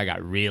got drunk, I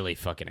got really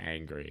fucking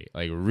angry,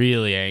 like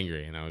really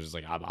angry, and I was just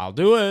like, "I'll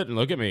do it." And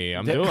look at me,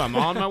 I'm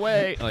on my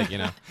way. Like,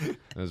 it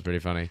was pretty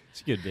funny.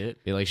 It's a good bit.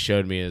 He like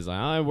showed me his like,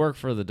 I work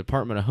for the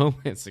Department of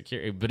Homeland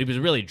Security, but he was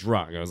really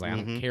drunk. I was like, I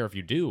don't care if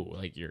you do,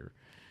 like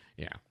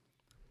yeah.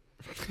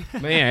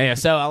 But yeah.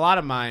 So a lot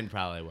of mine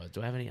probably was.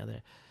 Do I have any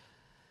other?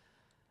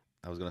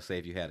 I was gonna say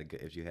if you had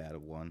a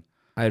one.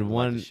 I had would like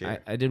one. to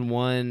share. I did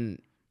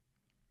one.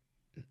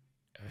 Do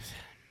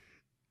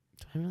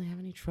I really have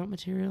any Trump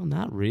material?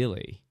 Not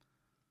really.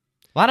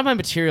 A lot of my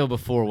material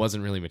before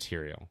wasn't really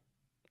material.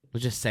 It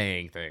was just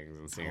saying things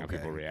and seeing how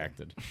people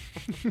reacted.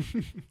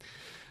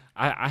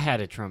 I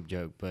had a Trump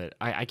joke, but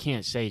I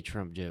can't say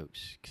Trump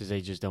jokes because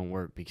they just don't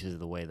work because of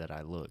the way that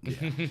I look.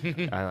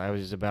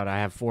 I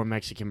have 4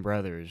 Mexican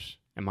brothers,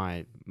 and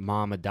my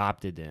mom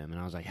adopted them.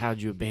 And I was like,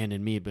 how'd you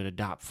abandon me but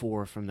adopt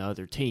 4 from the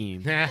other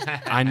team?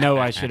 I know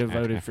I should have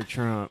voted for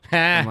Trump.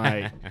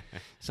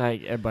 It's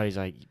like everybody's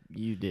like,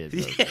 you did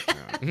vote for Trump.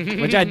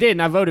 Which I did,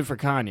 and I voted for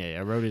Kanye.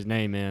 I wrote his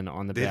name in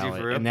on the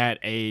ballot, and that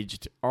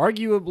aged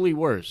arguably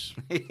worse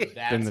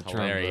than the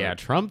Trump vote. Yeah,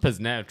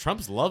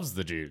 Trump loves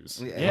the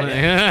Jews. Yeah.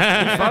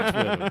 He fucks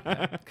with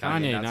them.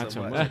 Kanye not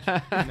so much.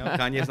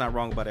 Kanye's not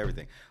wrong about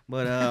everything.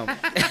 But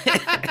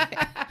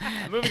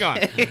moving on.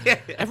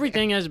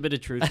 Everything has a bit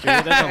of truth to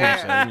it. That's all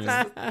I'm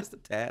saying. Just a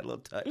tad,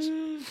 little touch.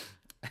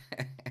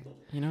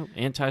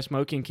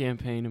 Anti-smoking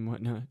campaign and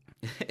whatnot.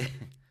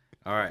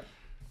 All right.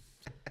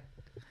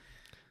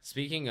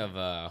 Speaking of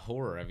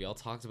horror, have y'all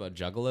talked about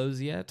juggalos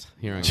yet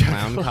here in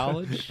Clown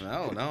College?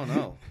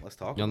 No. Let's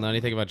talk. Y'all know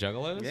anything about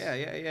juggalos?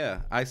 Yeah.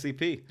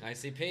 ICP.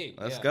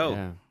 Let's go.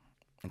 Yeah.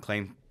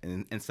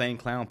 Insane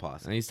Clown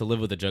Posse. I used to live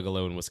with a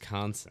juggalo in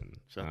Wisconsin.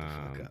 Shut the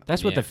fuck up.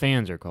 That's what the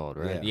fans are called,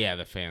 right? Yeah,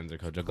 the fans are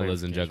called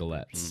juggalos and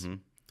juggalettes.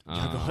 Mm-hmm.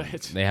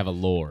 Juggalettes. They have a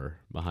lore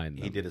behind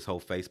them. He did his whole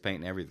face paint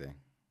and everything.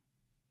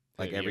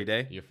 Like every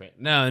day?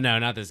 No,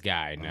 not this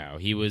guy. No,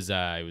 he was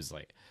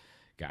like,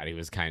 God, he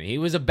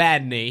was a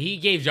bad name. He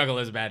gave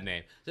juggalos a bad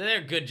name. So they're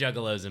good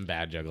juggalos and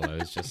bad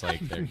juggalos, just like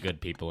they're good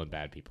people and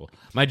bad people.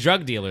 My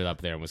drug dealer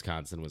up there in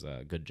Wisconsin was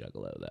a good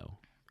juggalo, though.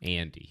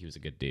 Andy, he was a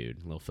good dude,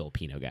 a little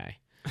Filipino guy.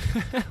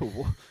 a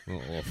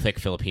little thick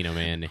Filipino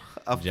man.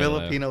 A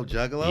Filipino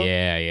juggalo?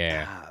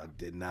 Yeah. I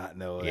did not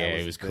know that. Yeah,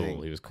 he was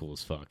cool. He was cool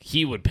as fuck.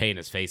 He would paint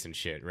his face and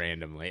shit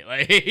randomly.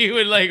 Like he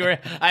would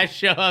I'd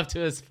show up to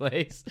his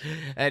place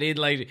and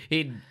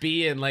he'd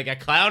be in like a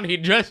clown.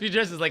 He'd be dressed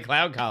as like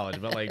Clown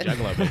College, but like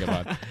juggalo makeup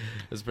on.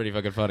 It was pretty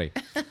fucking funny.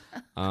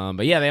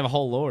 But yeah, they have a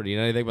whole lore. Do you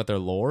know anything about their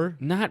lore?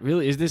 Not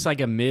really. Is this like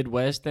a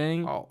Midwest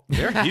thing? Oh,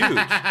 they're huge.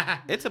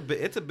 It's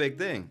a big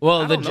thing.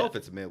 Well, I don't know if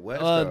it's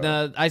Midwest.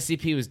 The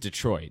ICP was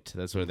Detroit.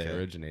 That's where they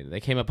originated. They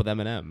came up with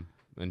Eminem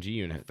and G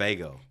Unit.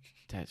 Fago.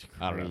 That's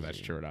crazy. I don't know if that's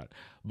true or not.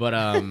 But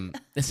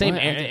the same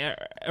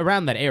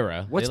around that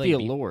era. What's the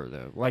allure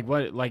though? Like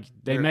what? Like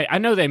they make? I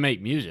know they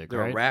make music. They're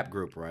right? a rap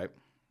group, right?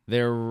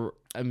 They're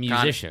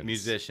musicians.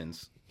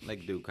 Musicians. They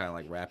do kind of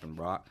like rap and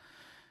rock.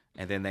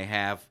 And then they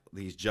have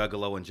these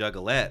juggalo and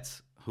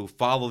juggalettes who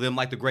follow them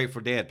like the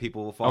Grateful Dead.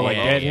 People will follow like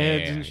them.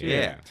 Deadheads and shit.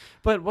 Yeah.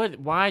 But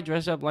why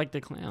dress up like the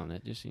clown?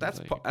 That just seems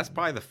that's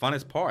probably the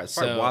funnest part. That's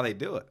probably why they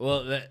do it.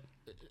 Well,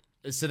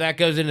 so that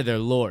goes into their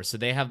lore. So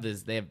they have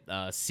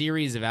a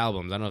series of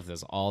albums. I don't know if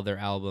that's all their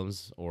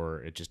albums or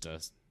it's just a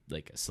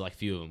select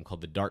few of them called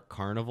the Dark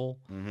Carnival.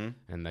 Mm-hmm.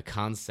 And the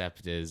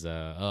concept is,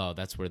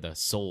 that's where the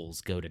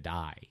souls go to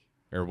die.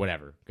 Or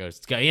whatever.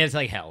 It's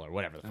like hell or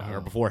whatever.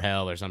 Or before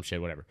hell or some shit,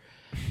 whatever.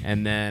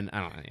 And then, I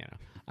don't know,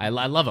 I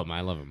love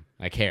them.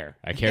 I care.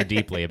 I care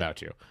deeply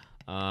about you.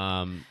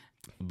 I'm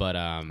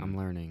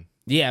learning.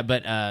 Yeah,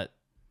 but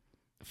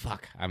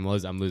fuck, I'm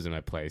losing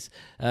my place.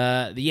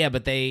 But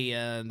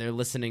they're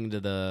listening to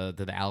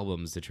the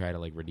albums to try to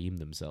like redeem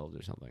themselves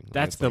or something.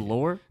 That's the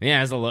lore?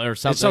 Yeah, it's the lore or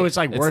something. So it's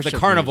like worship. The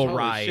carnival Holy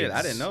rides. shit,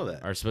 I didn't know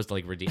that. Are supposed to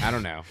like redeem. I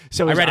don't know.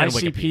 So I is read it on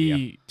ICP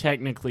Wikipedia.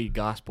 technically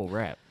gospel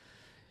rap?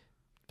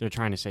 They're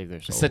trying to save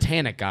their soul.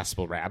 Satanic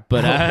gospel rap,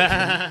 but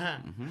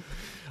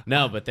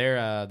no, but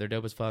they're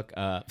dope as fuck.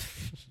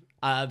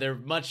 They're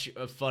much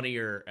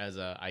funnier as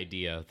an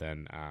idea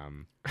than up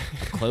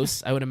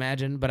close, I would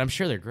imagine. But I'm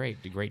sure they're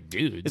great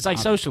dudes. It's like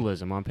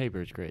socialism on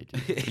paper. It's great.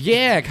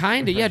 Yeah,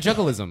 kind of. Yeah,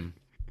 juggalism.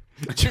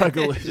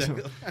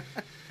 Juggalism.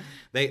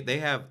 They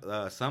have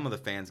some of the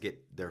fans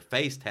get their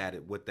face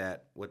tatted with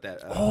that.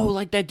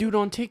 Like that dude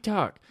on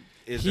TikTok.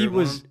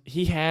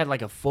 He had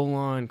like a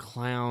full-on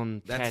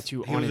clown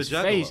tattoo on his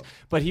face,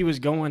 but he was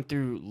going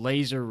through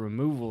laser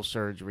removal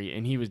surgery,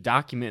 and he was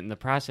documenting the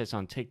process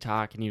on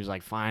TikTok, and he was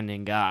like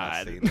finding God.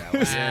 I seen that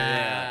one.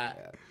 Yeah.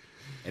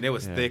 And it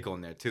was thick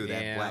on there too.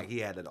 That black, he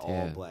had an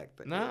all black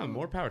thing. No,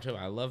 more power to him.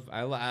 I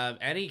love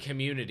any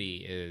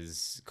community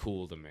is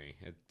cool to me.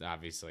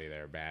 Obviously,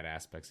 there are bad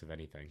aspects of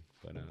anything,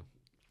 but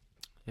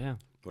yeah.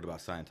 What about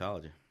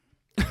Scientology?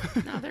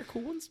 No, they're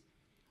cool ones.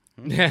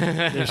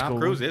 Tom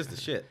Cruise is the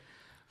shit.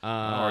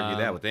 I'll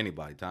argue that with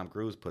anybody. Tom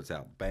Cruise puts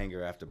out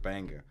banger after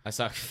banger. I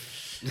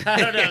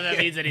don't know if that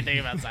means anything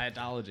about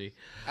Scientology.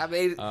 I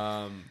mean,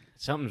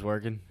 Something's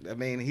working. I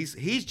mean,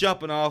 he's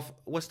jumping off.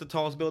 What's the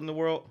tallest building in the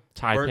world?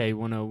 Taipei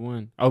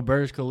 101. Oh,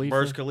 Burj Khalifa.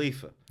 Burj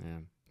Khalifa. Yeah.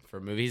 For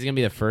a movie, he's gonna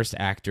be the first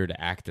actor to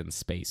act in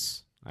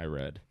space. I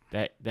read.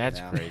 That's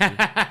Now, crazy.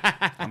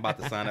 I'm about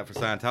to sign up for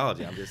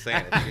Scientology. I'm just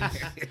saying.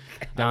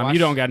 Dom, you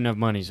don't got enough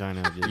money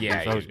signing up.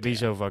 Yeah, Be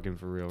so fucking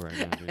for real right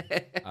now,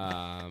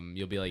 dude.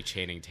 You'll be like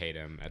Channing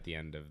Tatum at the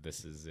end of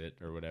This Is It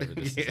or whatever.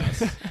 This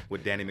is us.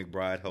 With Danny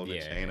McBride holding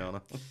a chain on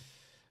him.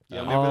 You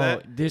Oh, remember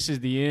that? This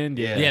is the end.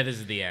 Yeah, This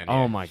is the end.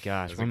 Oh yeah. my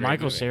gosh, It was a when great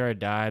Michael movie. Cera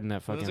died in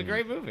that fucking. It was a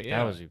great movie. Yeah.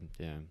 That was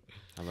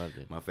I loved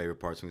it. My favorite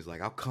parts when he's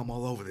like, "I'll come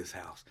all over this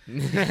house."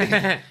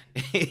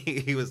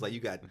 He was like, "You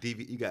got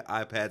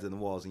iPads in the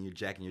walls, and you're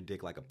jacking your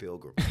dick like a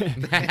pilgrim."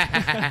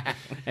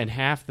 And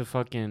half the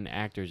fucking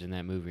actors in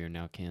that movie are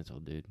now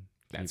canceled, dude.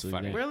 That's Can you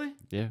believe funny. that? Really?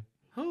 Yeah.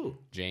 Who?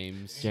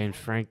 James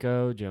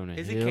Franco, Jonah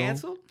Is Hill. he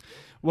canceled?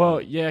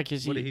 Well, yeah,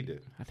 because What did he do?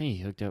 I think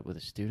he hooked up with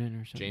a student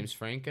or something. James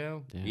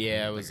Franco. Yeah.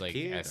 Yeah, it was Like like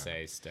a kid,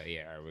 essay stuff.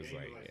 Yeah, it was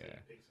like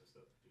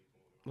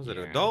Was it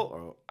Yeah. adult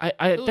or? I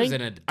It was think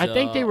an adult. I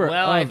think they were.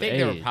 Well, I of think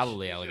there were age.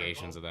 probably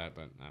allegations of that,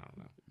 but I don't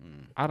know.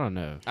 I don't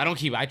know.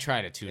 I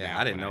try to tune Yeah,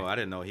 out. I didn't when know. I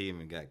didn't know he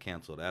even got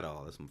canceled at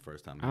all. That's my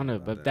first time. I don't know,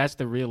 hearing about but that. that's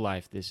the real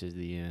life. This is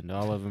the end.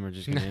 All of them are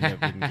just gonna end up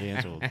getting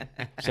canceled.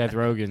 Seth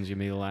Rogen's gonna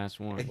be the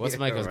last one. What's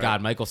Michael's right.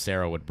 God? Michael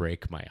Cera would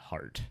break my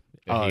heart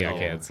if Oh, he got yeah.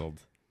 canceled.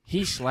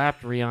 He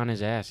slapped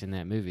Rihanna's ass in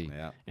that movie.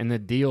 Yeah. And the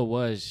deal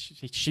was,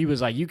 she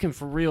was like, "You can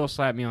for real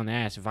slap me on the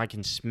ass if I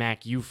can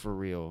smack you for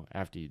real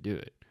after you do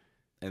it."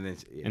 And then,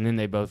 And then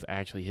they both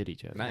actually hit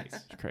each other. Nice.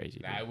 It's crazy.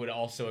 Dude. I would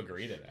also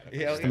agree to that.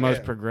 Yeah, It's the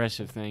most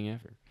progressive thing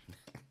ever.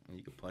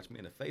 You can punch me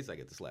in the face. I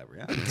get to slap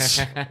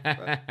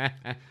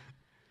Rihanna.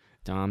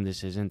 Dom,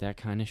 this isn't that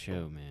kind of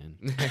show, man.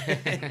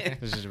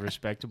 This is a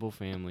respectable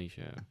family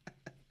show.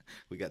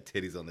 We got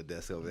titties on the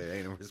desk over there.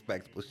 Ain't a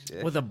respectable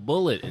shit. With a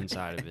bullet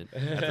inside of it.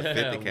 That's a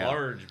 50 count.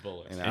 Large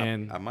bullets.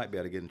 And I might be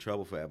able to get in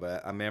trouble for that,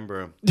 but I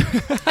remember.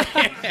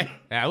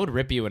 I would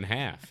rip you in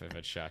half if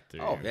it shot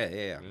through. Oh you.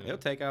 yeah. It'll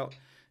take out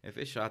if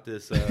it shot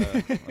this side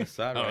right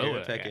here.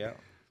 It'll take you out.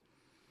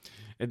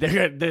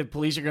 The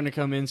police are gonna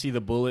come in, see the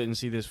bullet, and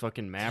see this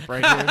fucking map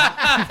right here.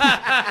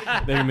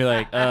 They're gonna be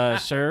like,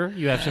 "Sir,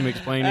 you have some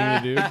explaining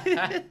to do."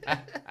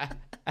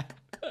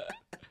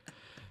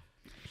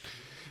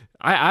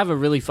 I have a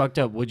really fucked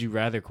up "would you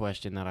rather"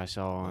 question that I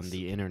saw on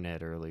the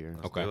internet earlier.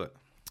 Let's do it.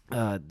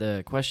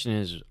 The question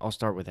is, I'll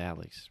start with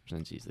Alex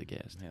since he's the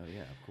guest. Hell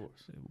yeah, of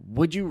course.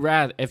 Would you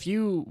rather, if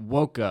you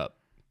woke up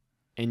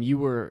and you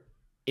were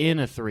in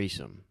a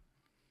threesome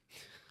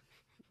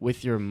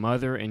with your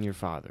mother and your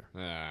father,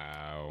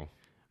 Oh.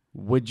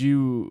 would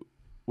you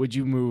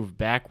move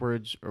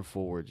backwards or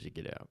forwards to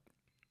get out?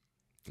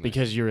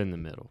 Because you're in the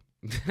middle.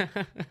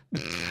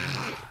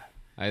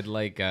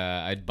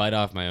 I'd bite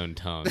off my own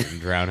tongue and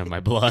drown in my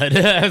blood.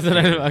 That's what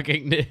I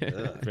fucking do.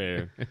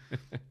 Fair.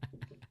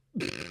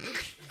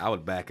 I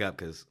would back up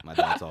because my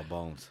dad's all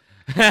bones.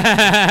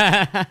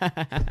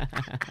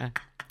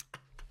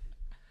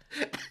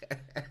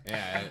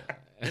 Yeah.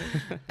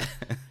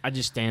 I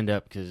just stand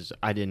up because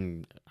I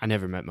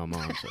never met my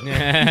mom, so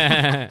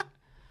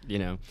you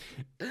know.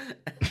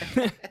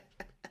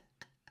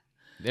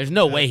 There's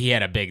no way he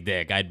had a big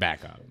dick. I'd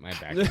back up.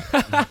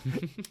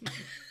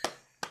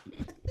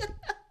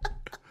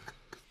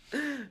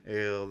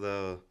 Hell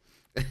no.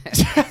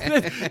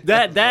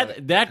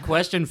 that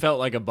question felt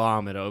like a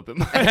bomb at open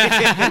mic.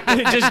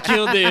 It just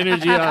killed the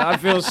energy. I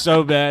feel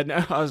so bad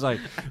now. I was like,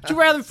 would you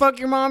rather fuck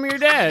your mom or your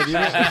dad? You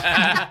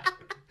know?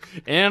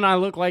 And I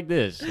look like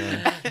this. So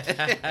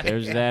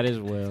there's that as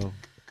well.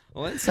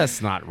 Well,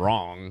 that's not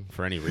wrong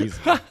for any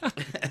reason.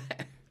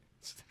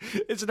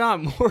 It's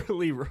not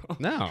morally wrong.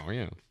 No,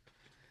 yeah.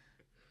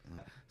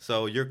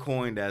 So you're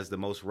coined as the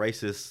most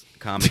racist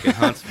comic in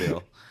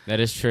Huntsville. That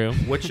is true.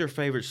 What's your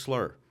favorite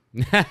slur?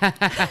 You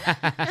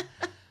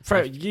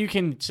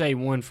can say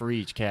one for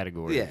each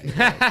category. Yeah.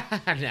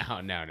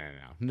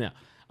 No.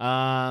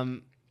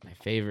 My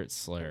favorite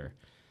slur.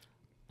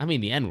 I mean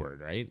the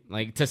N-word, right?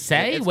 Like to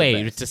say? It's the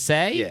Wait, best. to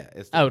say? Yeah.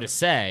 To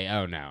say?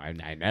 Oh no,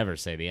 I never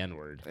say the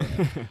N-word.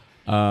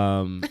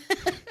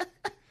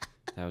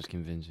 That was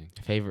convincing.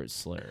 Favorite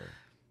slur.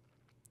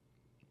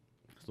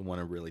 It's the one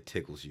that really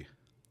tickles you.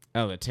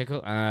 Oh, the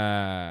tickle.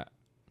 I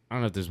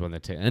don't know if there's one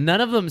that tickles. And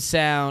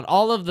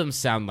all of them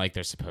sound like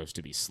they're supposed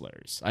to be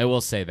slurs. I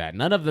will say that.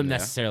 None of them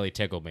necessarily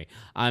tickle me.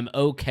 I'm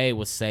okay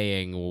with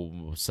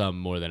saying some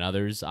more than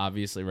others,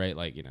 obviously, right?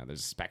 Like, there's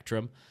a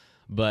spectrum.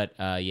 But,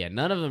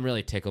 none of them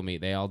really tickle me.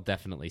 They all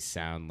definitely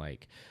sound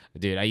like,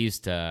 dude, I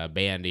used to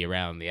bandy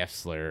around the F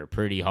slur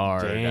pretty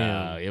hard.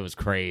 Damn. It was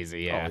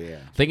crazy, yeah. Oh, yeah.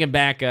 Thinking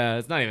back,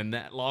 it's not even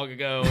that long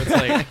ago. It's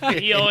like,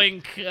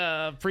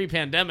 yoink,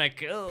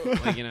 pre-pandemic.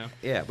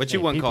 Yeah, but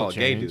you wouldn't call a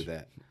gay change. dude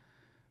that.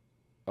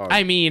 Or,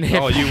 I mean, you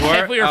were?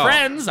 if we were Oh.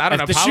 friends, I don't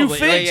know. If the shoe Probably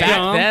fits, back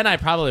Dom. then, I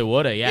probably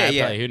would have. Yeah,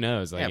 Yeah. probably, who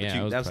knows? Like, yeah, but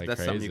it was that's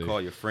crazy. something you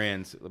call your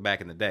friends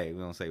back in the day.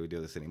 We don't say we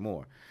do this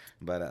anymore.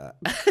 But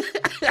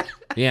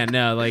Yeah,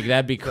 no, like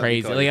that'd be Something you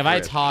crazy. call Like your if I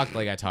friends. talked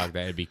like I talked,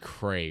 that it'd be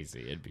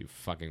crazy. It'd be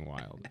fucking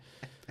wild.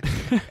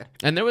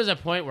 And there was a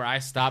point where I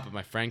stopped, but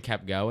my friend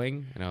kept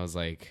going, and I was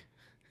like,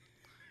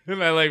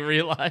 and I like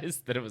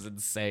realized that it was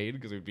insane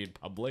because we'd be in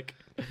public.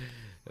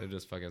 They're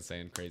just fucking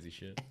saying crazy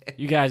shit.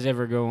 You guys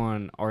ever go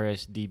on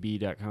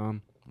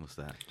rsdb.com? What's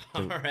that?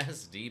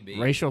 RSDB.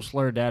 Racial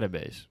slur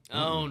database.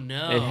 Oh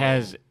no! It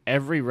has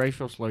every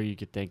racial slur you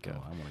could think of.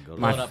 I want to go to Pull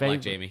My it up,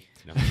 favorite. Black Jamie.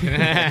 No.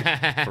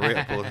 For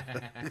real, pull it.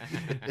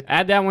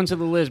 Add that one to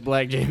the list,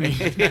 Black Jamie.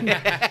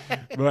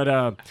 But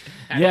Add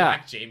yeah,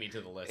 Black Jamie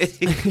to the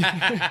list.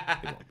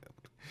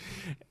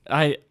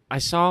 I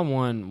saw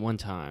one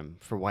time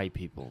for white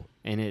people,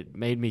 and it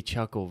made me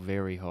chuckle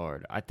very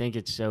hard. I think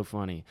it's so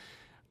funny.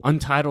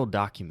 Untitled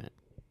document.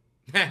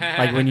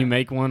 Like when you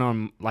make one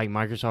on like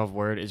Microsoft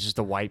Word, it's just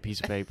a white piece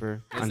of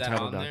paper. Is that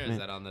Untitled on there? document. Is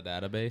that on the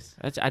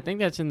database? I think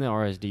that's in the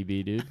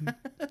RSDB, dude.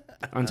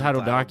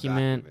 Untitled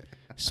document.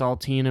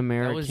 Saltine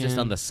American. That was just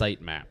on the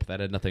site map. That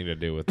had nothing to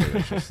do with the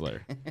racial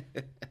slur.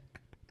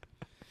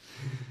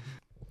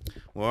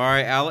 Well, all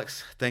right,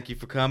 Alex. Thank you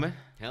for coming.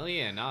 Hell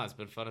yeah, no, it's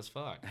been fun as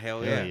fuck.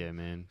 Hell Hell yeah. yeah,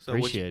 man. So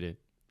Appreciate it.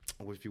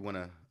 If you want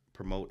to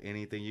promote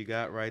anything you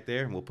got right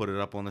there, we'll put it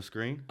up on the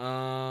screen.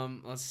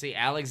 Let's see,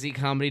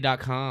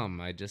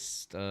 alexzcomedy.com. I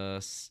just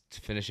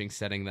finishing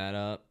setting that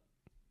up.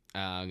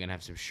 I'm gonna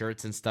have some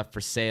shirts and stuff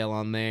for sale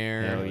on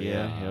there. Hell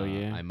yeah, hell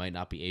yeah. I might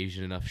not be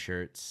Asian enough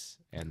shirts.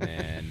 And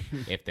then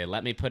if they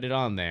let me put it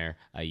on there,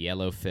 a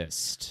yellow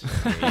fist.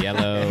 A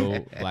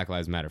yellow Black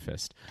Lives Matter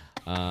fist.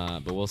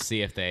 But we'll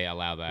see if they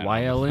allow that.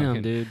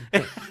 YLM, dude.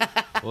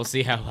 We'll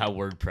see how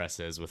WordPress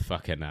is with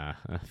fucking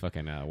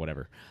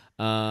whatever.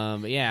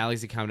 But yeah,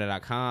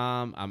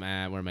 alexzcomedy.com. I'm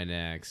at, where am I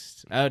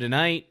next? Oh,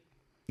 tonight,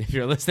 if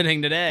you're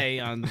listening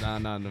today on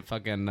the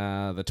fucking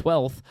the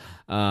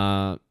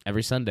 12th,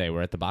 every Sunday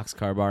we're at the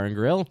Boxcar Bar and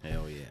Grill.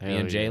 Hell yeah. Me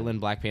and Jalen,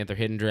 Black Panther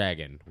Hidden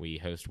Dragon. We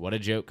host What a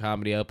Joke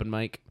comedy open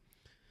mic.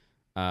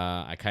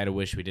 I kind of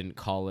wish we didn't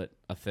call it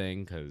a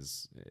thing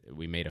because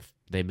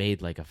they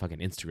made like a fucking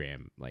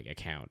Instagram like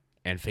account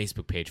and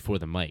Facebook page for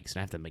the mics, and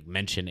I have to like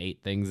mention 8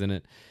 things in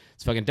it.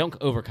 It's fucking don't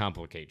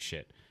overcomplicate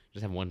shit.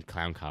 Just have one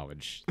clown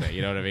college.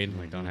 You know what I mean?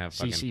 Like don't have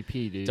fucking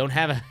CCP, dude. Don't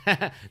have a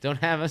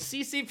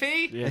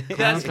CCP. Yeah,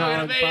 That's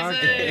Clown fucking College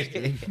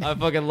amazing. podcast, I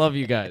fucking love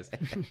you guys.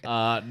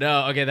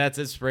 No, okay, that's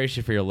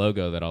inspiration for your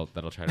logo that I'll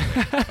try to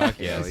make. Fuck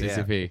yeah, Hell yeah.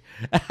 CCP.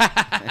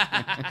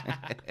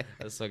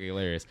 That's fucking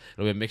hilarious.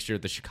 It'll be a mixture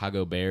of the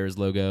Chicago Bears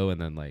logo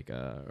and then like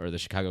or the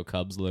Chicago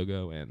Cubs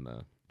logo and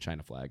the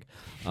China flag.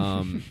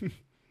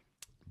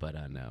 But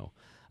no.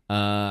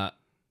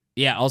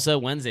 Yeah, also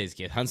Wednesdays,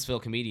 Huntsville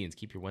comedians,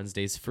 keep your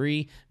Wednesdays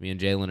free. Me and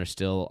Jalen are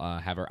still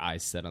have our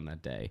eyes set on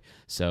that day.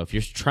 So if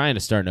you're trying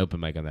to start an open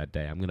mic on that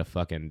day, I'm going to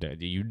fucking,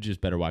 you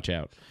just better watch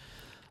out.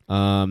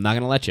 I'm not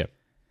going to let you.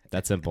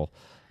 That simple.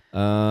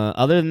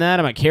 Other than that,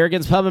 I'm at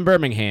Kerrigan's Pub in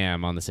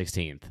Birmingham on the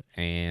 16th.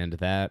 And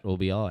that will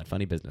be all at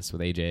Funny Business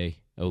with AJ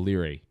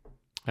O'Leary.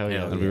 Hell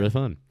yeah. That'll be really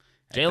fun.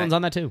 Jalen's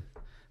on that too.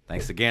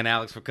 Thanks again,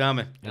 Alex, for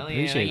coming. Hell yeah,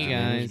 Appreciate thank you you,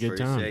 man. It was guys. a good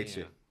time. Appreciate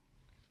you.